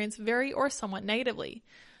experience very or somewhat negatively.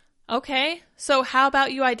 Okay, so how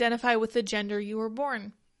about you identify with the gender you were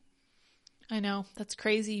born? I know, that's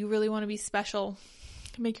crazy. You really want to be special.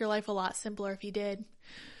 It'd make your life a lot simpler if you did.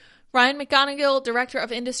 Ryan McGonigal, Director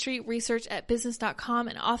of Industry Research at Business.com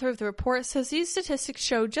and author of the report, says these statistics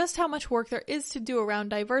show just how much work there is to do around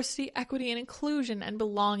diversity, equity, and inclusion and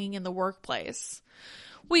belonging in the workplace.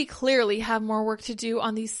 We clearly have more work to do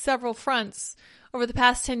on these several fronts. Over the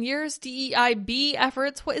past 10 years, DEIB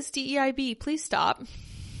efforts, what is DEIB? Please stop,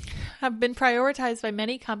 have been prioritized by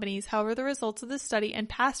many companies. However, the results of this study and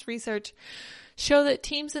past research show that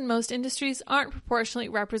teams in most industries aren't proportionally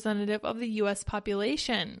representative of the U.S.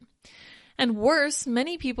 population. And worse,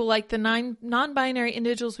 many people like the non-binary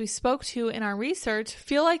individuals we spoke to in our research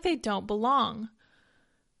feel like they don't belong.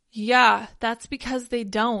 Yeah, that's because they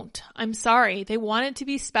don't. I'm sorry. They wanted to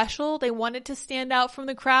be special. They wanted to stand out from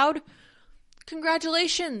the crowd.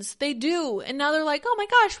 Congratulations, they do. And now they're like, oh my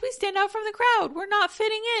gosh, we stand out from the crowd. We're not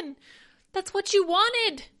fitting in. That's what you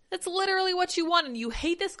wanted. That's literally what you want. And you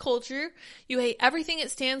hate this culture. You hate everything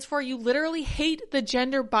it stands for. You literally hate the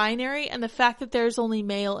gender binary and the fact that there's only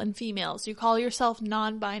male and female. So you call yourself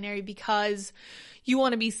non-binary because you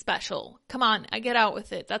want to be special. Come on, I get out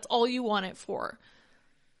with it. That's all you want it for.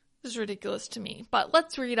 This is ridiculous to me. But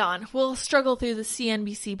let's read on. We'll struggle through the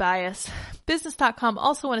CNBC bias. Business.com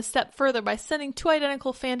also went a step further by sending 2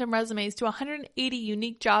 identical fandom resumes to 180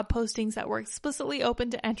 unique job postings that were explicitly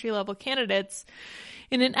open to entry-level candidates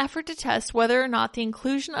in an effort to test whether or not the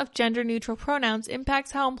inclusion of gender-neutral pronouns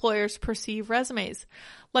impacts how employers perceive resumes.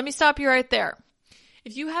 Let me stop you right there.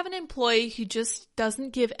 If you have an employee who just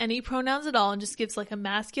doesn't give any pronouns at all and just gives like a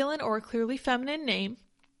masculine or a clearly feminine name,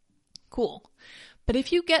 cool. But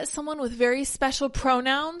if you get someone with very special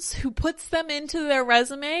pronouns who puts them into their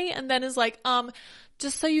resume and then is like,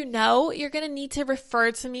 just so you know, you're going to need to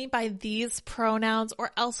refer to me by these pronouns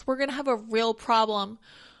or else we're going to have a real problem.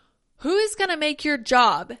 Who is going to make your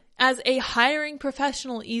job as a hiring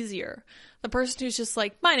professional easier? The person who's just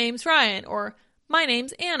like, my name's Ryan or my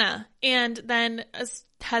name's Anna, and then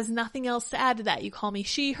has nothing else to add to that. You call me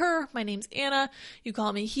she, her, my name's Anna. You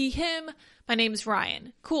call me he, him. My name's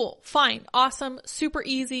Ryan. Cool, fine, awesome, super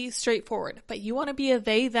easy, straightforward. But you want to be a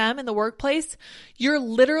they, them in the workplace? You're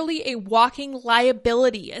literally a walking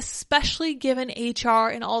liability, especially given HR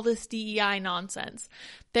and all this DEI nonsense.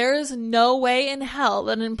 There is no way in hell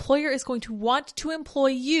that an employer is going to want to employ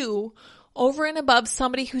you over and above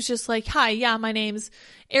somebody who's just like, hi, yeah, my name's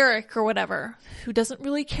Eric or whatever, who doesn't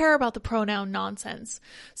really care about the pronoun nonsense.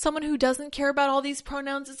 Someone who doesn't care about all these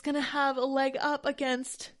pronouns is going to have a leg up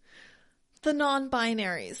against the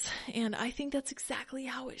non-binaries, and I think that's exactly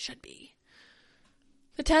how it should be.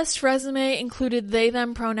 The test resume included they,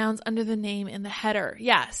 them pronouns under the name in the header.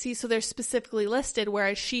 Yeah, see, so they're specifically listed,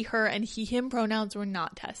 whereas she, her, and he, him pronouns were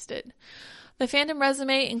not tested. The fandom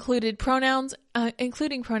resume including pronouns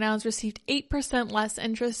received 8% less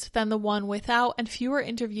interest than the one without and fewer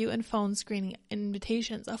interview and phone screening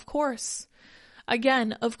invitations. Of course.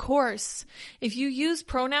 Again, of course, if you use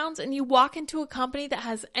pronouns and you walk into a company that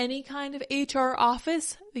has any kind of HR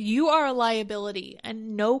office, you are a liability,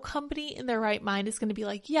 and no company in their right mind is going to be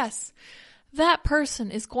like, yes, that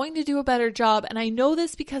person is going to do a better job. And I know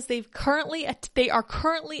this because they are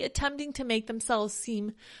currently attempting to make themselves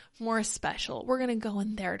seem more special. We're going to go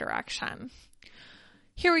in their direction.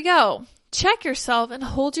 Here we go. Check yourself and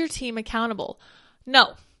hold your team accountable.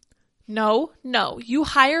 No. You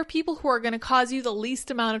hire people who are going to cause you the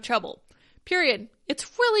least amount of trouble. Period.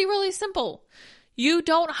 It's really, really simple. You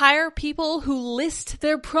don't hire people who list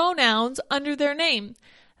their pronouns under their name.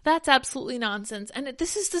 That's absolutely nonsense. And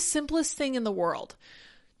this is the simplest thing in the world.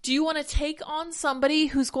 Do you want to take on somebody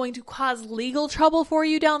who's going to cause legal trouble for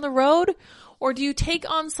you down the road? Or do you take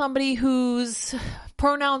on somebody whose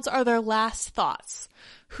pronouns are their last thoughts?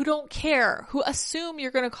 Who don't care, who assume you're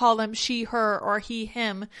going to call them she, her, or he,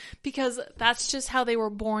 him, because that's just how they were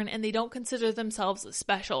born and they don't consider themselves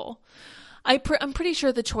special. I'm pretty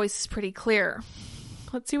sure the choice is pretty clear.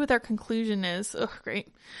 Let's see what their conclusion is. Oh, great.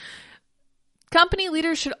 Company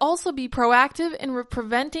leaders should also be proactive in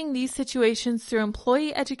preventing these situations through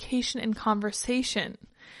employee education and conversation.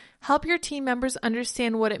 Help your team members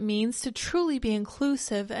understand what it means to truly be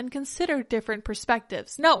inclusive and consider different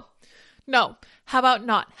perspectives. No. How about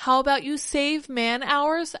not? How about you save man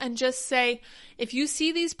hours and just say, if you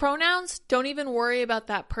see these pronouns, don't even worry about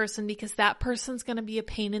that person because that person's going to be a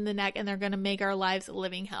pain in the neck and they're going to make our lives a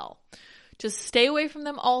living hell. Just stay away from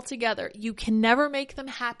them altogether. You can never make them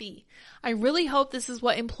happy. I really hope this is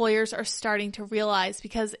what employers are starting to realize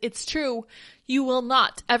because it's true. You will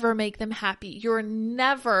not ever make them happy. You're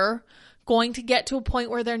never going to get to a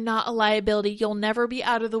point where they're not a liability. You'll never be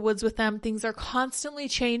out of the woods with them. Things are constantly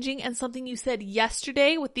changing, and something you said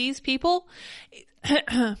yesterday with these people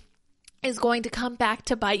is going to come back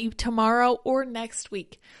to bite you tomorrow or next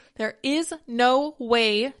week. There is no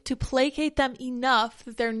way to placate them enough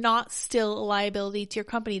that they're not still a liability to your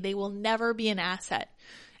company. They will never be an asset,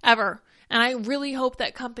 ever. And I really hope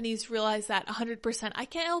that companies realize that 100%. I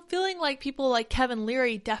can't help feeling like people like Kevin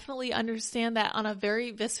Leary definitely understand that on a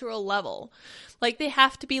very visceral level. Like they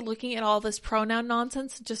have to be looking at all this pronoun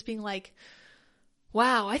nonsense and just being like,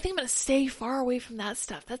 wow, I think I'm going to stay far away from that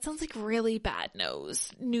stuff. That sounds like really bad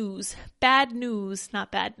news. Bad news,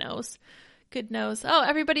 not bad nose. Good nose. Oh,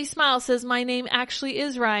 everybody smile says my name actually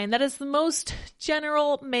is Ryan. That is the most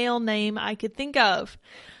general male name I could think of.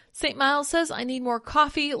 St. Miles says, I need more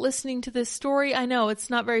coffee listening to this story. I know, it's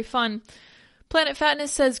not very fun. Planet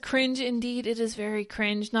Fatness says, cringe indeed. It is very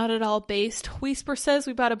cringe. Not at all based. Whisper says,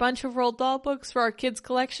 we bought a bunch of Roald Dahl books for our kids'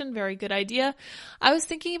 collection. Very good idea. I was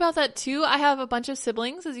thinking about that too. I have a bunch of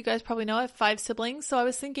siblings. As you guys probably know, I have 5 siblings. So I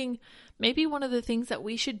was thinking maybe one of the things that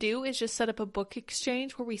we should do is just set up a book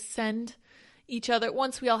exchange where we send each other,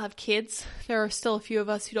 once we all have kids. There are still a few of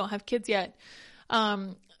us who don't have kids yet.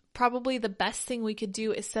 Probably the best thing we could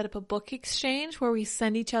do is set up a book exchange where we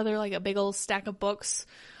send each other like a big old stack of books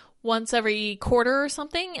once every quarter or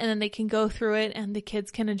something, and then they can go through it and the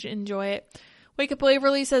kids can enjoy it. Wake Up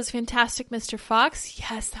Waverly says, fantastic Mr. Fox.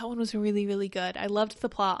 Yes, that one was really, really good. I loved the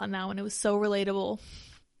plot on that one. It was so relatable.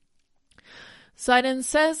 Zidon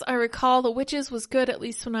says, I recall The Witches was good at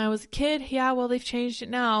least when I was a kid. Yeah, well, they've changed it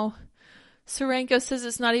now. Sarenko says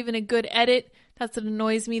it's not even a good edit. That's what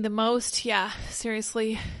annoys me the most. Yeah,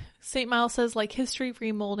 seriously. St. Miles says, like history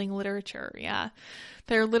remolding literature. Yeah,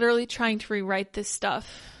 they're literally trying to rewrite this stuff.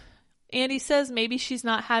 Andy says maybe she's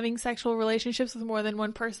not having sexual relationships with more than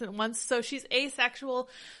one person at once. So she's asexual.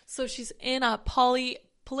 So she's in a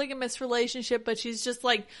polygamous relationship, but she's just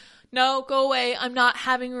like, no, go away. I'm not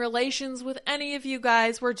having relations with any of you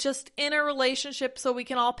guys. We're just in a relationship so we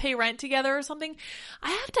can all pay rent together or something. I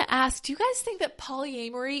have to ask, do you guys think that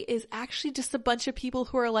polyamory is actually just a bunch of people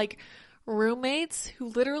who are like roommates who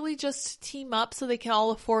literally just team up so they can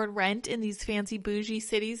all afford rent in these fancy bougie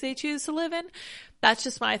cities they choose to live in? That's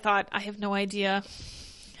just my thought. I have no idea.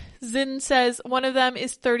 Zin says one of them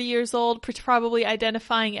is 30 years old, probably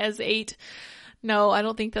identifying as 8. No, I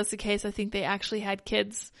don't think that's the case. I think they actually had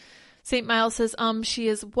kids. St. Miles says, she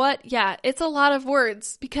is what? Yeah, it's a lot of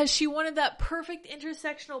words because she wanted that perfect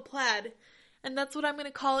intersectional plaid. And that's what I'm going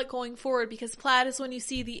to call it going forward, because plaid is when you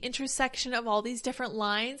see the intersection of all these different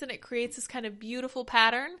lines and it creates this kind of beautiful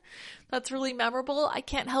pattern that's really memorable. I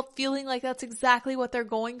can't help feeling like that's exactly what they're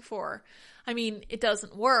going for. I mean, it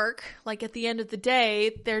doesn't work. Like at the end of the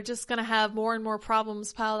day, they're just going to have more and more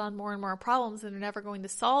problems piled on more and more problems, and they're never going to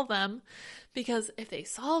solve them, because if they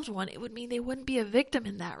solved one, it would mean they wouldn't be a victim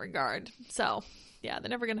in that regard. So yeah, they're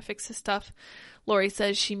never going to fix this stuff. Lori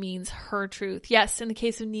says she means her truth. Yes, in the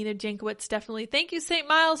case of Nina Jankowicz, definitely. Thank you, St.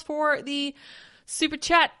 Miles, for the super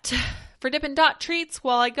chat. For Dippin' Dot treats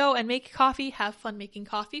while I go and make coffee. Have fun making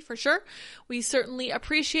coffee, for sure. We certainly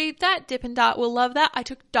appreciate that. Dippin' Dot will love that. I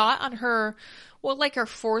took Dot on her, her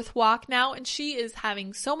 4th walk now, and she is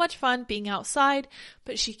having so much fun being outside,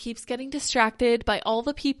 but she keeps getting distracted by all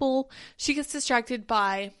the people. She gets distracted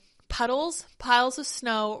by puddles, piles of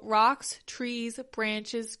snow, rocks, trees,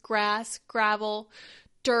 branches, grass, gravel,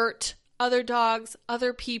 dirt, other dogs,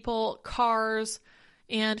 other people, cars,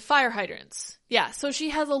 and fire hydrants. Yeah, so she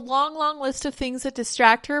has a long, long list of things that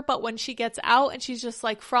distract her, but when she gets out and she's just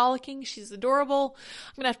like frolicking, she's adorable.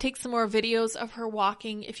 I'm gonna have to take some more videos of her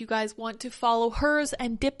walking. If you guys want to follow hers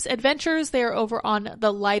and Dip's adventures, they are over on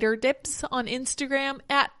the Lighter Dips on Instagram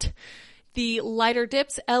at the Lighter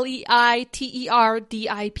Dips, LEITERDIPS.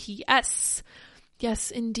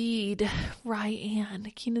 Yes, indeed.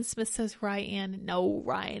 Ryan. Keenan Smith says Ryan. No,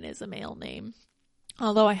 Ryan is a male name.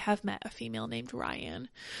 Although I have met a female named Ryan.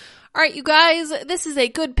 All right, you guys, this is a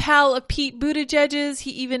good pal of Pete Buttigieg's.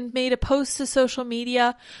 He even made a post to social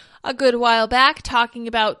media a good while back talking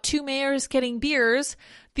about 2 mayors getting beers.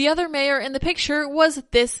 The other mayor in the picture was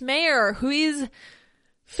this mayor, who is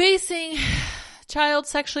facing child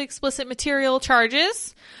sexually explicit material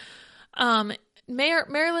charges.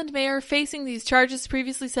 Maryland mayor facing these charges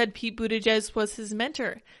previously said Pete Buttigieg was his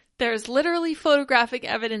mentor. There's literally photographic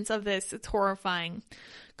evidence of this. It's horrifying.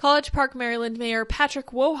 College Park, Maryland Mayor Patrick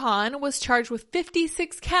Wohan was charged with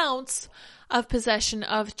 56 counts of possession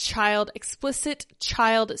of explicit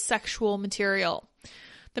child sexual material.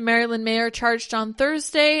 The Maryland mayor, charged on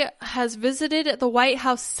Thursday, has visited the White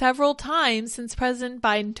House several times since President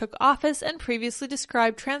Biden took office and previously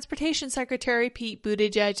described Transportation Secretary Pete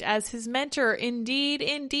Buttigieg as his mentor. Indeed,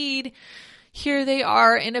 indeed. Here they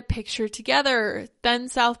are in a picture together. Then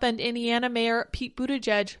South Bend, Indiana Mayor Pete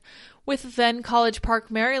Buttigieg with then College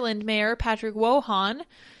Park, Maryland Mayor Patrick Wohan.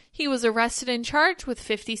 He was arrested and charged with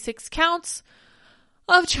 56 counts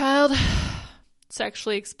of child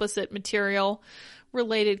sexually explicit material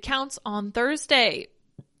related counts on Thursday.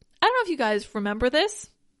 I don't know if you guys remember this,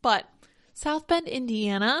 but South Bend,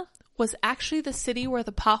 Indiana was actually the city where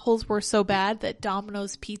the potholes were so bad that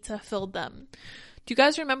Domino's Pizza filled them. Do you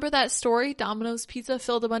guys remember that story? Domino's Pizza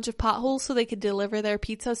filled a bunch of potholes so they could deliver their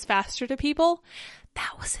pizzas faster to people.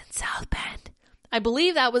 That was in South Bend. I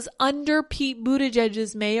believe that was under Pete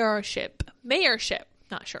Buttigieg's mayorship.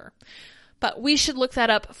 Not sure. But we should look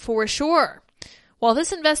that up for sure. While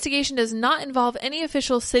this investigation does not involve any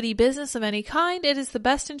official city business of any kind, it is the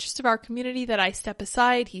best interest of our community that I step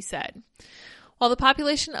aside, he said. While the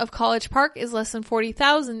population of College Park is less than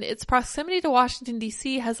 40,000, its proximity to Washington,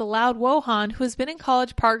 D.C. has allowed Wohan, who has been in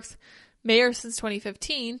College Park's mayor since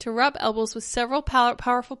 2015, to rub elbows with several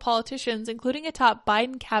powerful politicians, including a top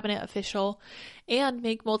Biden cabinet official, and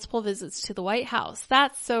make multiple visits to the White House.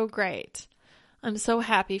 That's so great. I'm so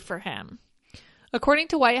happy for him. According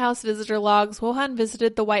to White House visitor logs, Wohan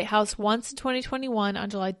visited the White House once in 2021 on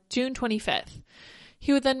June 25th.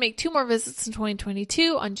 He would then make 2 more visits in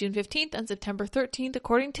 2022 on June 15th and September 13th.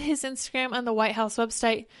 According to his Instagram and the White House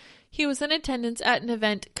website, he was in attendance at an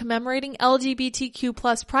event commemorating LGBTQ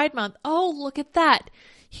plus Pride Month. Oh, look at that.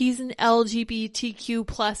 He's an LGBTQ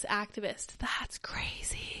plus activist. That's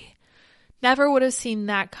crazy. Never would have seen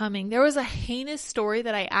that coming. There was a heinous story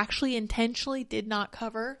that I actually intentionally did not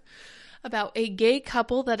cover about a gay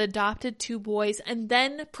couple that adopted 2 boys and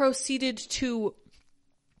then proceeded to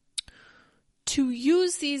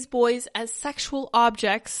use these boys as sexual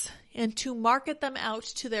objects and to market them out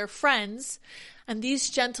to their friends. And these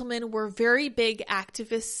gentlemen were very big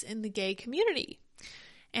activists in the gay community.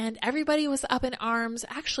 And everybody was up in arms.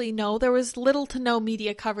 Actually, no, there was little to no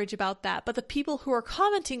media coverage about that. But the people who were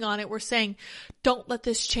commenting on it were saying, don't let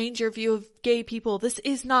this change your view of gay people. This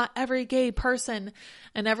is not every gay person.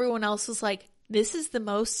 And everyone else was like, this is the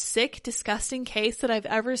most sick, disgusting case that I've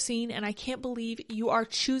ever seen, and I can't believe you are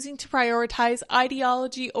choosing to prioritize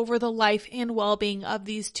ideology over the life and well-being of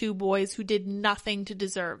these 2 boys who did nothing to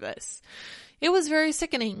deserve this. It was very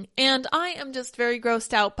sickening, and I am just very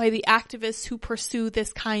grossed out by the activists who pursue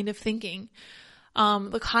this kind of thinking.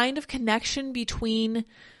 The kind of connection between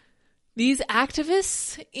these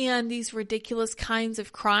activists and these ridiculous kinds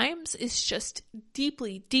of crimes is just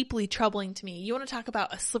deeply, deeply troubling to me. You want to talk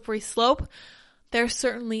about a slippery slope? There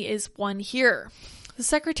certainly is one here. The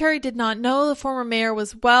secretary did not know the former mayor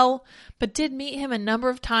was well, but did meet him a number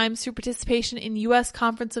of times through participation in U.S.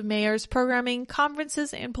 Conference of Mayors programming,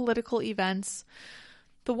 conferences, and political events.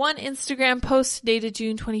 The one Instagram post dated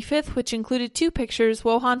June 25th, which included 2 pictures,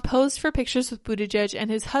 Wohan posed for pictures with Buttigieg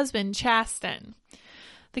and his husband, Chasten.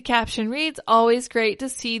 The caption reads, always great to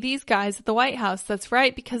see these guys at the White House. That's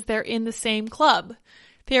right, because they're in the same club.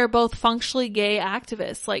 They are both functionally gay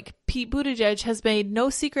activists. Like Pete Buttigieg has made no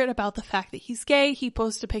secret about the fact that he's gay. He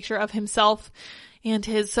posted a picture of himself and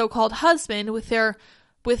his so-called husband with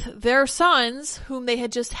their sons, whom they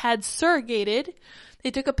had just had surrogated.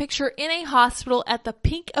 They took a picture in a hospital at the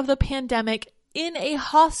peak of the pandemic, in a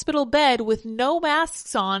hospital bed with no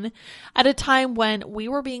masks on, at a time when we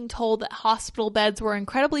were being told that hospital beds were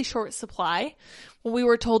incredibly short supply, when we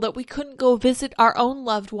were told that we couldn't go visit our own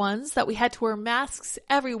loved ones, that we had to wear masks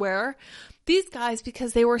everywhere. These guys,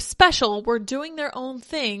 because they were special, were doing their own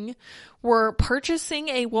thing, were purchasing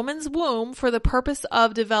a woman's womb for the purpose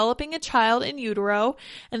of developing a child in utero,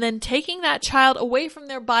 and then taking that child away from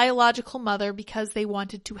their biological mother because they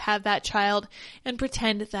wanted to have that child and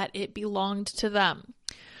pretend that it belonged to them.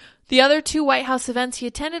 The other 2 White House events he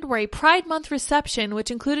attended were a Pride Month reception, which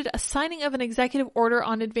included a signing of an executive order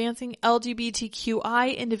on advancing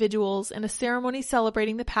LGBTQI individuals, and a ceremony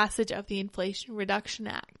celebrating the passage of the Inflation Reduction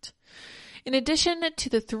Act. In addition to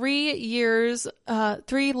the 3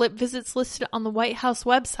 visits listed on the White House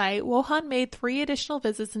website, Wohan made 3 additional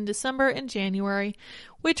visits in December and January,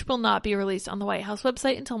 which will not be released on the White House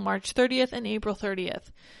website until March 30th and April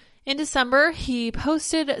 30th. In December, he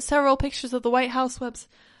posted several pictures of the White House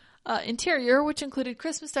interior, which included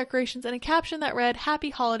Christmas decorations and a caption that read, "Happy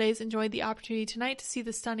Holidays, enjoyed the opportunity tonight to see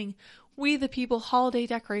the stunning We the People holiday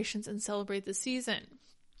decorations and celebrate the season."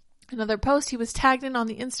 Another post he was tagged in on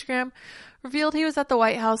the Instagram revealed he was at the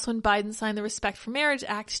White House when Biden signed the Respect for Marriage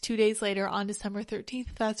Act 2 days later on December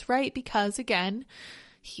 13th. That's right, because again,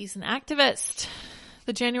 he's an activist.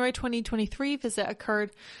 The January 2023 visit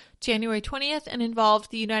occurred January 20th and involved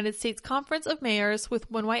the United States Conference of Mayors,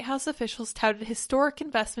 when White House officials touted historic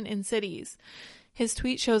investment in cities. His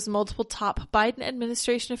tweet shows multiple top Biden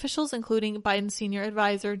administration officials, including Biden's senior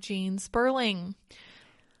advisor, Gene Sperling.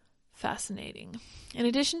 Fascinating. In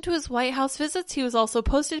addition to his White House visits, he was also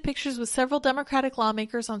posted pictures with several Democratic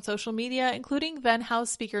lawmakers on social media, including then House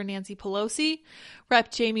Speaker Nancy Pelosi,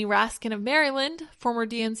 Rep. Jamie Raskin of Maryland, former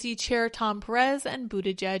DNC Chair Tom Perez, and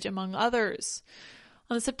Buttigieg, among others.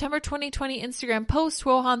 On the September 2020 Instagram post,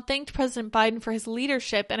 Wohan thanked President Biden for his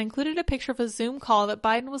leadership and included a picture of a Zoom call that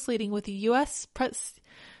Biden was leading with the U.S.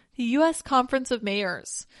 Conference of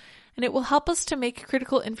Mayors. And it will help us to make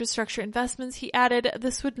critical infrastructure investments, he added.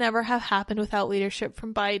 This would never have happened without leadership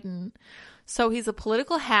from Biden. So he's a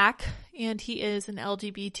political hack, and he is an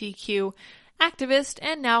LGBTQ activist,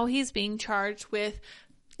 and now he's being charged with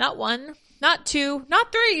not 1, not 2,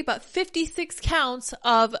 not 3, but 56 counts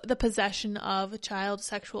of the possession of child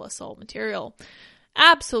sexual assault material.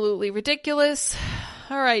 Absolutely ridiculous.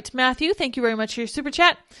 All right, Matthew, thank you very much for your super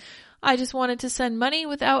chat. I just wanted to send money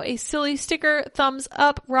without a silly sticker. Thumbs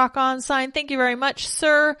up, rock on sign. Thank you very much,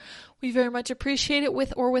 sir. We very much appreciate it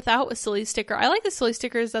with or without a silly sticker. I like the silly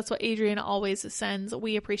stickers. That's what Adriana always sends.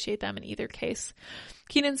 We appreciate them in either case.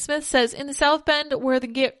 Keenan Smith says, in the South Bend, where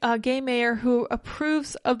the gay mayor who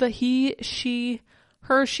approves of the he-she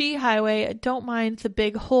highway don't mind the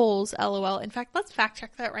big holes, LOL. In fact, let's fact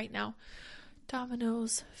check that right now.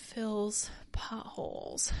 Domino's fills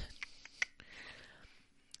potholes.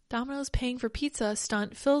 Domino's paying for pizza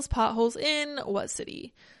stunt fills potholes in what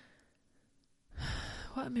city?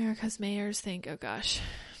 What America's mayors think. Oh gosh.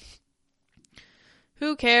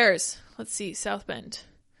 Who cares? Let's see. South Bend.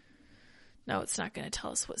 No, it's not going to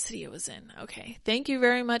tell us what city it was in. Okay. Thank you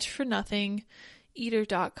very much for nothing.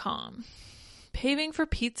 Eater.com. Paving for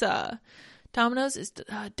pizza. Domino's is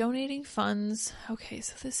donating funds. Okay,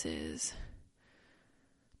 so this is...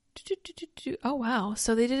 Oh, wow.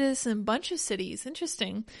 So they did this in a bunch of cities.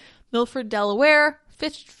 Interesting. Milford, Delaware,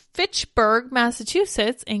 Fitchburg,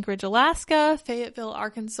 Massachusetts, Anchorage, Alaska, Fayetteville,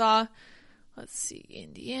 Arkansas. Let's see,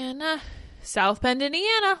 Indiana, South Bend,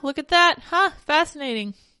 Indiana. Look at that. Huh?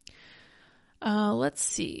 Fascinating. Let's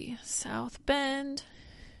see. South Bend.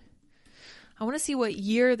 I want to see what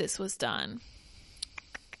year this was done.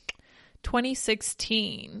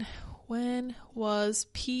 2016. When was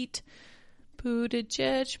Pete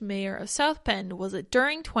Buttigieg mayor of South Bend? Was it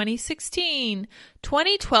during 2016?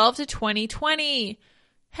 2012 to 2020.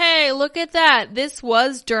 Hey, look at that. This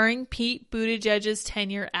was during Pete Buttigieg's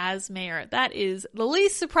tenure as mayor. That is the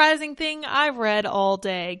least surprising thing I've read all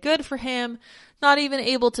day. Good for him. Not even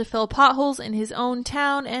able to fill potholes in his own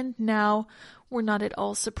town, and now we're not at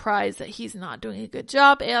all surprised that he's not doing a good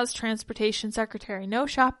job as transportation secretary. No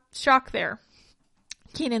shock there.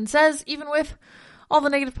 Keenan says, even with all the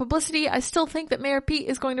negative publicity, I still think that Mayor Pete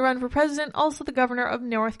is going to run for president. Also the governor of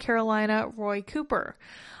North Carolina, Roy Cooper.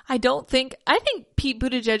 I think Pete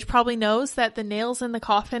Buttigieg probably knows that the nail's in the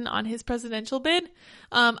coffin on his presidential bid.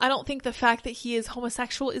 I don't think the fact that he is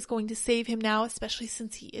homosexual is going to save him now, especially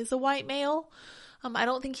since he is a white male. I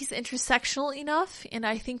don't think he's intersectional enough, and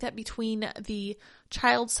I think that between the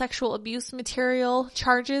child sexual abuse material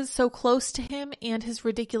charges so close to him and his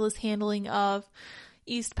ridiculous handling of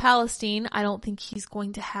East Palestine, I don't think he's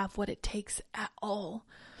going to have what it takes at all.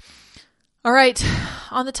 All right,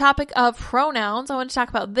 on the topic of pronouns, I want to talk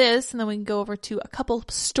about this, and then we can go over to a couple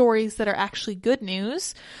stories that are actually good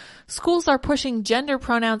news. Schools are pushing gender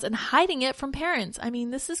pronouns and hiding it from parents. I mean,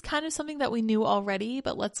 this is kind of something that we knew already,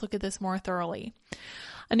 but let's look at this more thoroughly.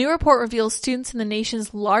 A new report reveals students in the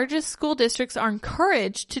nation's largest school districts are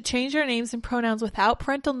encouraged to change their names and pronouns without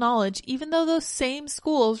parental knowledge, even though those same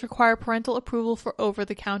schools require parental approval for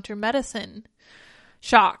over-the-counter medicine.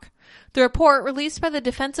 Shock. The report, released by the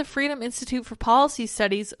Defense of Freedom Institute for Policy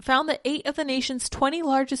Studies, found that 8 of the nation's 20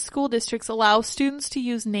 largest school districts allow students to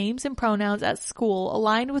use names and pronouns at school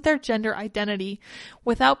aligned with their gender identity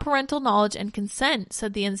without parental knowledge and consent,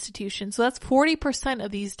 said the institution. So that's 40%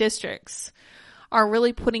 of these districts are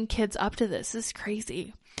really putting kids up to this. This is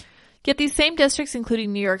crazy. Yet these same districts,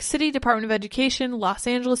 including New York City Department of Education, Los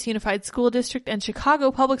Angeles Unified School District, and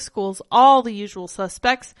Chicago Public Schools, all the usual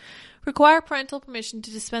suspects, require parental permission to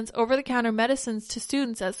dispense over-the-counter medicines to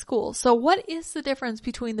students at school. So what is the difference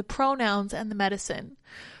between the pronouns and the medicine?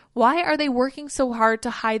 Why are they working so hard to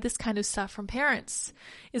hide this kind of stuff from parents?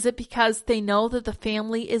 Is it because they know that the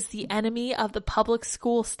family is the enemy of the public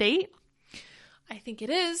school state? I think it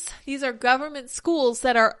is. These are government schools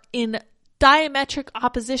that are in diametric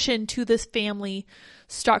opposition to this family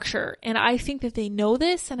structure. And I think that they know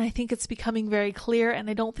this, and I think it's becoming very clear, and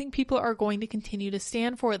I don't think people are going to continue to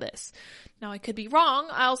stand for this. Now, I could be wrong.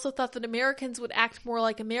 I also thought that Americans would act more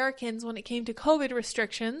like Americans when it came to COVID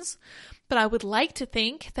restrictions, but I would like to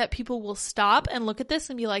think that people will stop and look at this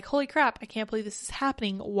and be like, holy crap, I can't believe this is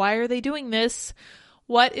happening. Why are they doing this?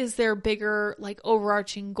 What is their bigger,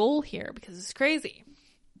 overarching goal here? Because it's crazy.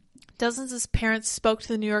 Dozens of parents spoke to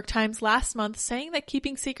the New York Times last month saying that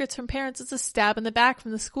keeping secrets from parents is a stab in the back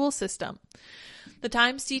from the school system. The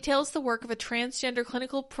Times details the work of a transgender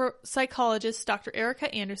clinical psychologist, Dr.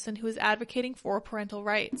 Erica Anderson, who is advocating for parental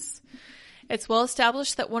rights. It's well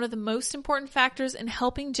established that one of the most important factors in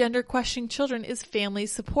helping gender-questioning children is family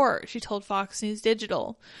support, she told Fox News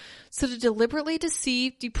Digital. So to deliberately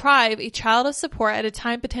deprive a child of support at a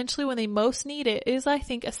time potentially when they most need it is, I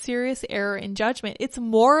think, a serious error in judgment. It's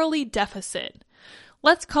morally deficit.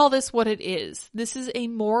 Let's call this what it is. This is a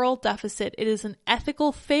moral deficit. It is an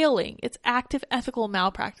ethical failing. It's active ethical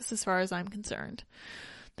malpractice as far as I'm concerned.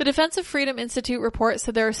 The Defense of Freedom Institute report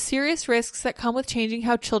said there are serious risks that come with changing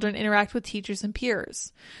how children interact with teachers and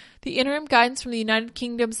peers. The interim guidance from the United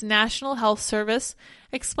Kingdom's National Health Service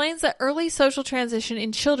explains that early social transition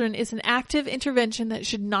in children is an active intervention that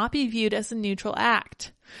should not be viewed as a neutral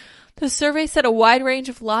act. The survey said a wide range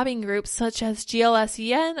of lobbying groups such as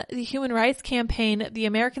GLSEN, the Human Rights Campaign, the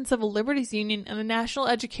American Civil Liberties Union, and the National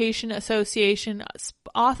Education Association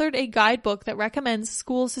authored a guidebook that recommends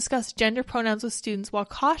schools discuss gender pronouns with students while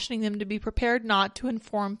cautioning them to be prepared not to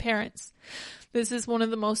inform parents. This is one of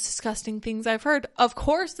the most disgusting things I've heard. Of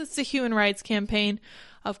course it's the Human Rights Campaign.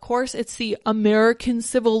 Of course it's the American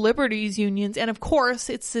Civil Liberties Unions. And of course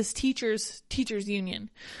it's this teachers union.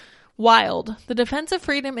 Wild. The Defense of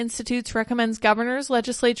Freedom Institute recommends governors,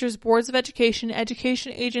 legislatures, boards of education,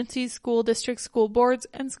 education agencies, school districts, school boards,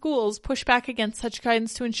 and schools push back against such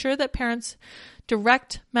guidance to ensure that parents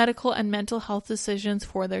direct medical and mental health decisions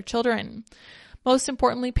for their children. Most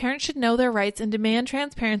importantly, parents should know their rights and demand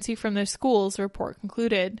transparency from their schools, the report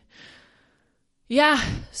concluded. Yeah,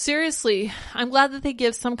 seriously, I'm glad that they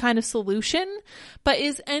give some kind of solution, but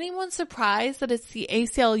is anyone surprised that it's the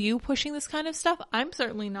ACLU pushing this kind of stuff? I'm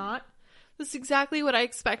certainly not. This is exactly what I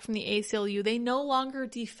expect from the ACLU. They no longer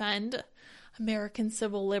defend American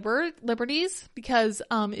civil liberties because,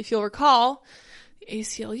 if you'll recall, the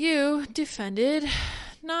ACLU defended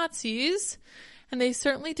Nazis, and they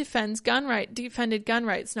certainly defended gun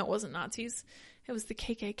rights. No, it wasn't Nazis. It was the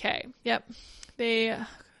KKK. Yep.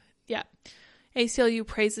 ACLU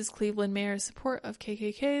praises Cleveland mayor's support of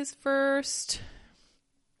KKK's First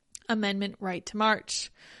Amendment right to march.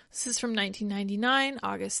 This is from 1999,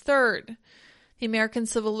 August 3rd. The American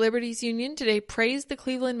Civil Liberties Union today praised the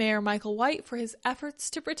Cleveland mayor Michael White for his efforts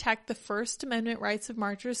to protect the First Amendment rights of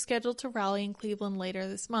marchers scheduled to rally in Cleveland later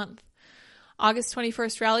this month. August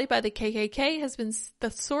 21st rally by the KKK has been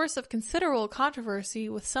the source of considerable controversy,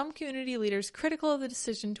 with some community leaders critical of the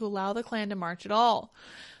decision to allow the Klan to march at all.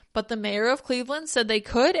 But the mayor of Cleveland said they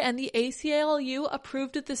could, and the ACLU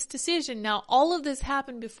approved of this decision. Now, all of this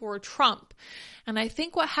happened before Trump. And I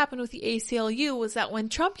think what happened with the ACLU was that when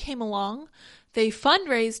Trump came along, they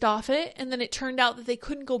fundraised off it, and then it turned out that they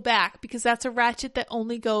couldn't go back because that's a ratchet that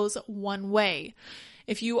only goes one way.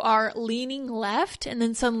 If you are leaning left and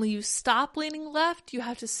then suddenly you stop leaning left, you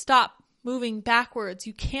have to stop moving backwards.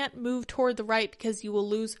 You can't move toward the right because you will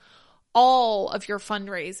lose all of your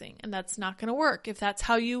fundraising, and that's not going to work. If that's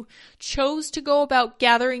how you chose to go about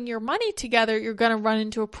gathering your money together, you're going to run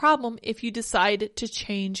into a problem if you decide to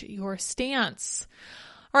change your stance.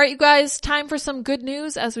 All right, you guys, time for some good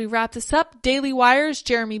news as we wrap this up. Daily Wire's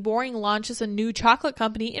Jeremy Boring launches a new chocolate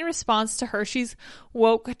company in response to Hershey's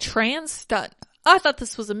woke trans stunt. I thought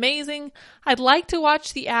this was amazing. I'd like to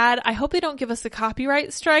watch the ad. I hope they don't give us a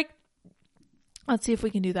copyright strike. Let's see if we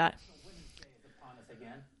can do that.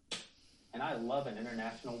 And I love an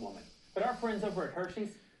international woman. But our friends over at Hershey's,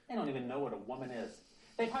 they don't even know what a woman is.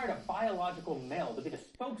 They've hired a biological male to be the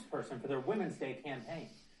spokesperson for their Women's Day campaign.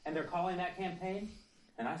 And they're calling that campaign,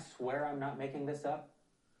 and I swear I'm not making this up,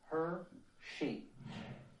 Her-She.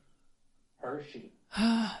 Her-She.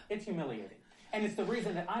 It's humiliating. And it's the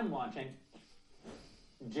reason that I'm launching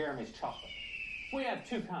Jeremy's chocolate. We have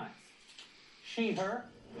two kinds. She, her,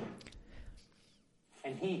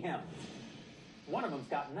 and he, him. One of them's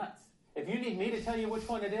got nuts. If you need me to tell you which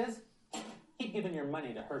one it is, keep giving your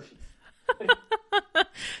money to Hershey's.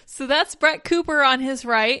 So that's Brett Cooper on his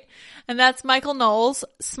right, and that's Michael Knowles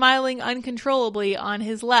smiling uncontrollably on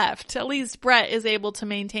his left. At least Brett is able to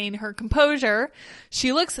maintain her composure.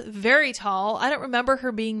 She looks very tall. I don't remember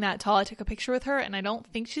her being that tall. I took a picture with her, and I don't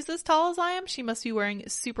think she's as tall as I am. She must be wearing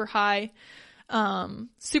super high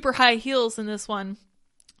heels in this one.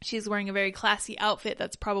 She's wearing a very classy outfit.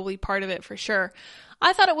 That's probably part of it for sure.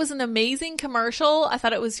 I thought it was an amazing commercial. I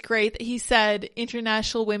thought it was great that he said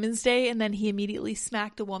International Women's Day and then he immediately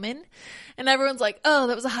smacked a woman. And everyone's like, oh,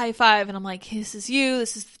 that was a high five. And I'm like, this is you.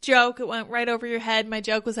 This is the joke. It went right over your head. My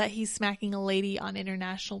joke was that he's smacking a lady on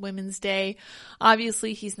International Women's Day.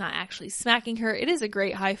 Obviously, he's not actually smacking her. It is a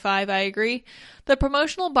great high five. I agree. The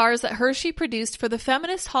promotional bars that Hershey produced for the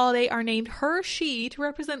feminist holiday are named Her-She to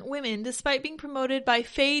represent women, despite being promoted by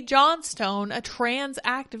Faye Johnstone, a trans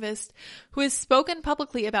activist who has spoken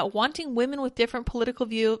publicly about wanting women with different political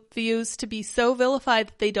views to be so vilified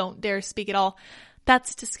that they don't dare speak at all.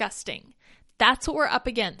 That's disgusting. That's what we're up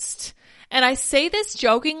against. And I say this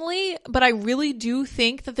jokingly, but I really do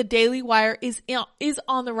think that the Daily Wire is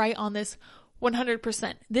on the right on this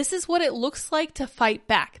 100%. This is what it looks like to fight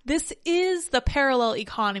back. This is the parallel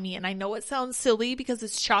economy. And I know it sounds silly because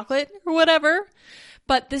it's chocolate or whatever,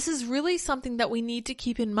 but this is really something that we need to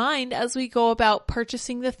keep in mind as we go about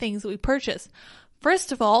purchasing the things that we purchase.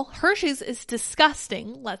 First of all, Hershey's is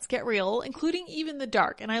disgusting. Let's get real, including even the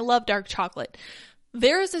dark. And I love dark chocolate.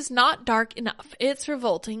 Theirs is not dark enough. It's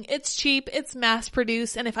revolting. It's cheap. It's mass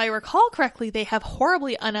produced. And if I recall correctly, they have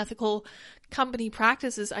horribly unethical company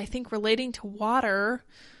practices, I think, relating to water.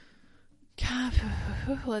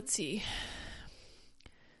 Let's see.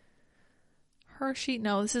 Hershey.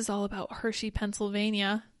 No, this is all about Hershey,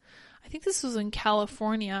 Pennsylvania. I think this was in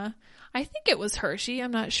California. I think it was Hershey.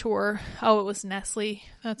 I'm not sure. Oh, it was Nestle.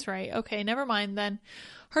 That's right. Okay, never mind then.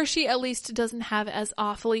 Hershey at least doesn't have as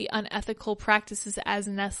awfully unethical practices as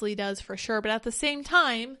Nestle does for sure. But at the same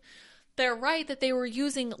time, they're right that they were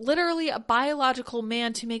using literally a biological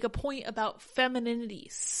man to make a point about femininity.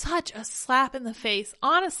 Such a slap in the face.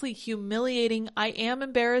 Honestly, humiliating. I am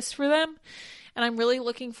embarrassed for them. And I'm really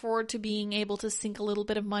looking forward to being able to sink a little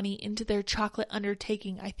bit of money into their chocolate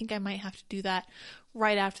undertaking. I think I might have to do that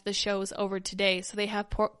right after the show is over today. So they have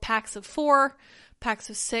packs of 4, packs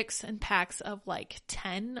of 6, and packs of like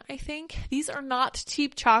 10, I think. These are not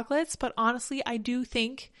cheap chocolates, but honestly, I do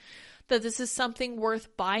think that this is something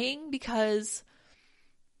worth buying because,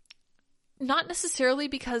 not necessarily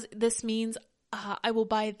because this means I will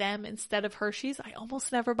buy them instead of Hershey's. I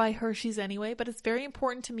almost never buy Hershey's anyway, but it's very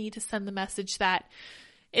important to me to send the message that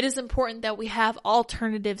it is important that we have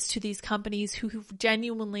alternatives to these companies who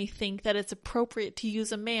genuinely think that it's appropriate to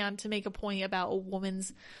use a man to make a point about a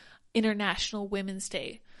woman's International Women's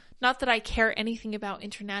Day. Not that I care anything about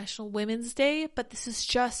International Women's Day, but this is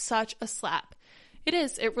just such a slap. It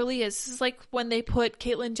is. It really is. This is like when they put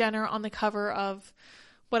Caitlyn Jenner on the cover of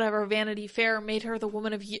whatever Vanity Fair, made her the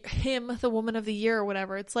woman of the woman of the year or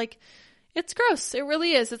whatever. It's like, it's gross. It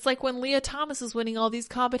really is. It's like when Leah Thomas is winning all these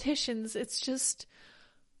competitions. It's just,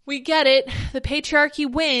 we get it. The patriarchy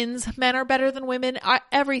wins. Men are better than women.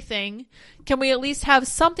 Everything. Can we at least have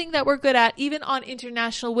something that we're good at, even on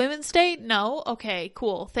International Women's Day? No? Okay,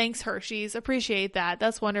 cool. Thanks, Hershey's. Appreciate that.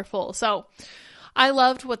 That's wonderful. So, I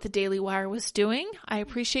loved what the Daily Wire was doing. I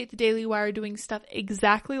appreciate the Daily Wire doing stuff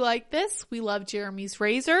exactly like this. We love Jeremy's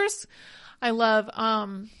razors. I love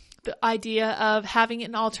the idea of having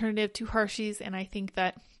an alternative to Hershey's, and I think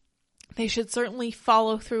that they should certainly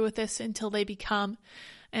follow through with this until they become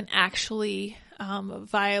an actually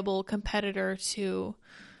viable competitor to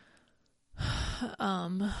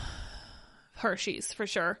Hershey's for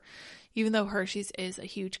sure. Even though Hershey's is a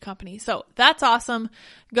huge company. So that's awesome.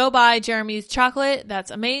 Go buy Jeremy's chocolate.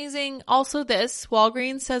 That's amazing. Also this,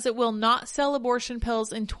 Walgreens says it will not sell abortion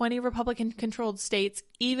pills in 20 Republican-controlled states,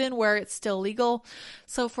 even where it's still legal.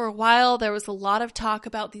 So for a while, there was a lot of talk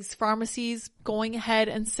about these pharmacies going ahead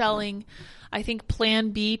and selling, I think, Plan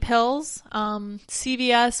B pills.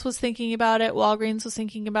 CVS was thinking about it. Walgreens was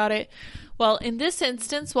thinking about it. Well, in this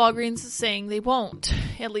instance, Walgreens is saying they won't,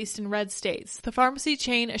 at least in red states. The pharmacy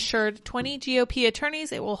chain assured 20 GOP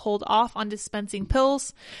attorneys it will hold off on dispensing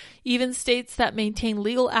pills. Even states that maintain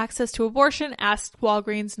legal access to abortion asked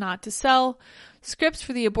Walgreens not to sell. Scripts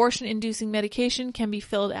for the abortion-inducing medication can be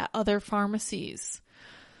filled at other pharmacies.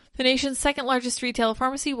 The nation's second largest retail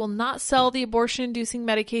pharmacy will not sell the abortion-inducing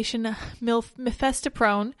medication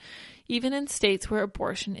mifepristone, even in states where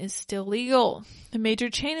abortion is still legal. The major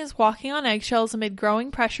chain is walking on eggshells amid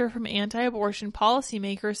growing pressure from anti-abortion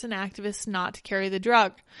policymakers and activists not to carry the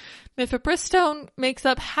drug. Mifepristone makes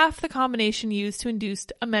up half the combination used to induce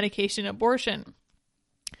a medication abortion.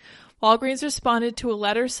 Walgreens responded to a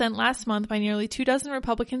letter sent last month by nearly 24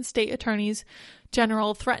 Republican state attorneys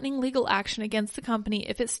general threatening legal action against the company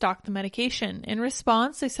if it stocked the medication. In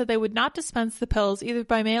response, they said they would not dispense the pills either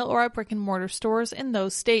by mail or at brick-and-mortar stores in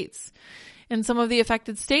those states. In some of the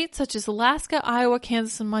affected states, such as Alaska, Iowa,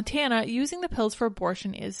 Kansas, and Montana, using the pills for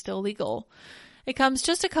abortion is still legal. It comes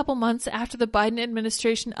just a couple months after the Biden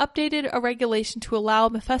administration updated a regulation to allow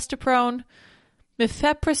mifepristone,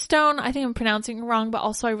 I think I'm pronouncing it wrong, but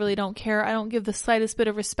also I really don't care. I don't give the slightest bit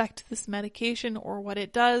of respect to this medication or what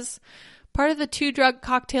it does. Part of the 2-drug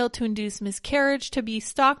cocktail to induce miscarriage to be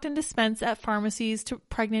stocked and dispensed at pharmacies to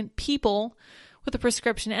pregnant people with a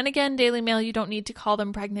prescription. And again, Daily Mail, you don't need to call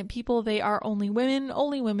them pregnant people. They are only women.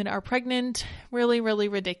 Only women are pregnant. Really, really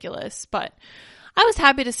ridiculous. But I was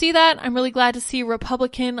happy to see that. I'm really glad to see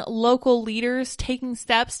Republican local leaders taking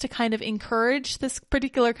steps to kind of encourage this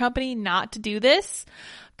particular company not to do this.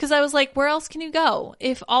 Because I was like, where else can you go?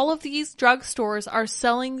 If all of these drugstores are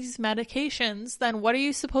selling these medications, then what are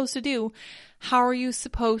you supposed to do? How are you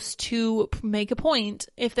supposed to make a point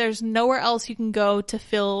if there's nowhere else you can go to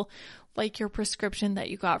fill like your prescription that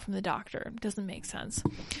you got from the doctor. It doesn't make sense.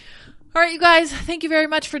 All right, you guys, thank you very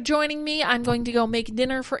much for joining me. I'm going to go make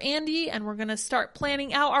dinner for Andy, and we're going to start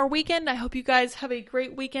planning out our weekend. I hope you guys have a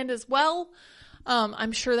great weekend as well.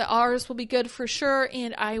 I'm sure that ours will be good for sure,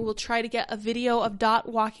 and I will try to get a video of Dot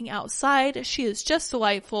walking outside. She is just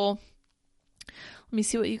delightful. Let me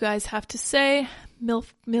see what you guys have to say.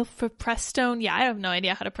 Milfreprestone. Yeah, I have no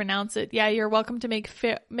idea how to pronounce it. Yeah, you're welcome to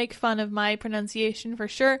make fun of my pronunciation for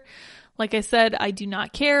sure. Like I said, I do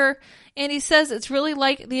not care. And he says it's really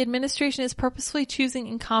like the administration is purposefully choosing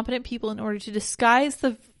incompetent people in order to disguise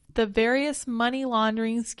the various money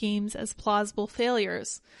laundering schemes as plausible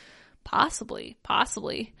failures. Possibly.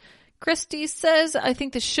 Christy says, I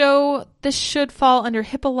think this should fall under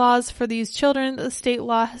HIPAA laws for these children. The state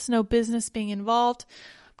law has no business being involved.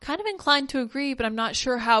 I'm kind of inclined to agree, but I'm not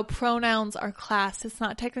sure how pronouns are classed. It's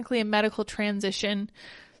not technically a medical transition.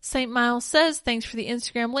 St. Miles says, thanks for the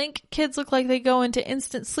Instagram link. Kids look like they go into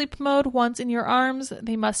instant sleep mode once in your arms.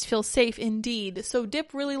 They must feel safe indeed. So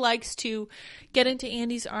Dip really likes to get into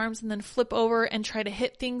Andy's arms and then flip over and try to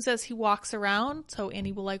hit things as he walks around. So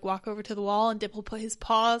Andy will like walk over to the wall and Dip will put his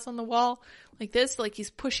paws on the wall like this, like he's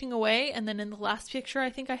pushing away. And then in the last picture I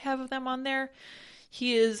think I have of them on there,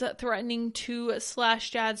 he is threatening to slash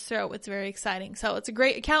Dad's throat. It's very exciting. So it's a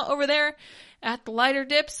great account over there at the Lighter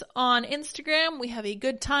Dips on Instagram. We have a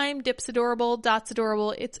good time. Dip's adorable. Dot's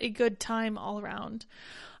adorable. It's a good time all around.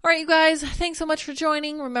 All right, you guys. Thanks so much for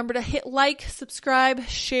joining. Remember to hit like, subscribe,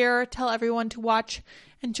 share, tell everyone to watch,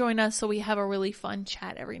 and join us so we have a really fun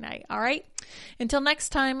chat every night. All right? Until next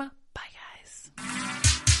time, bye, guys.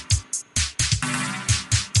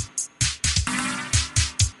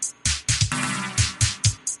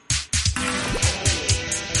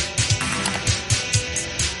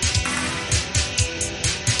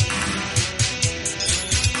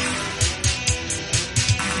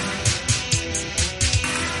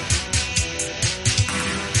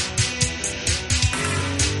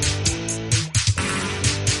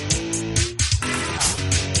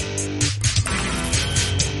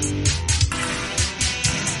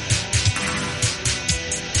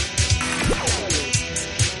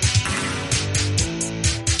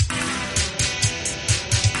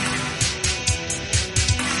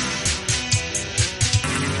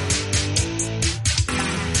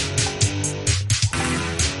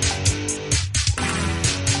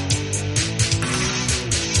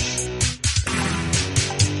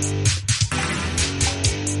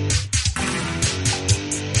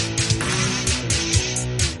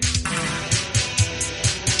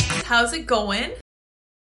 How's it going?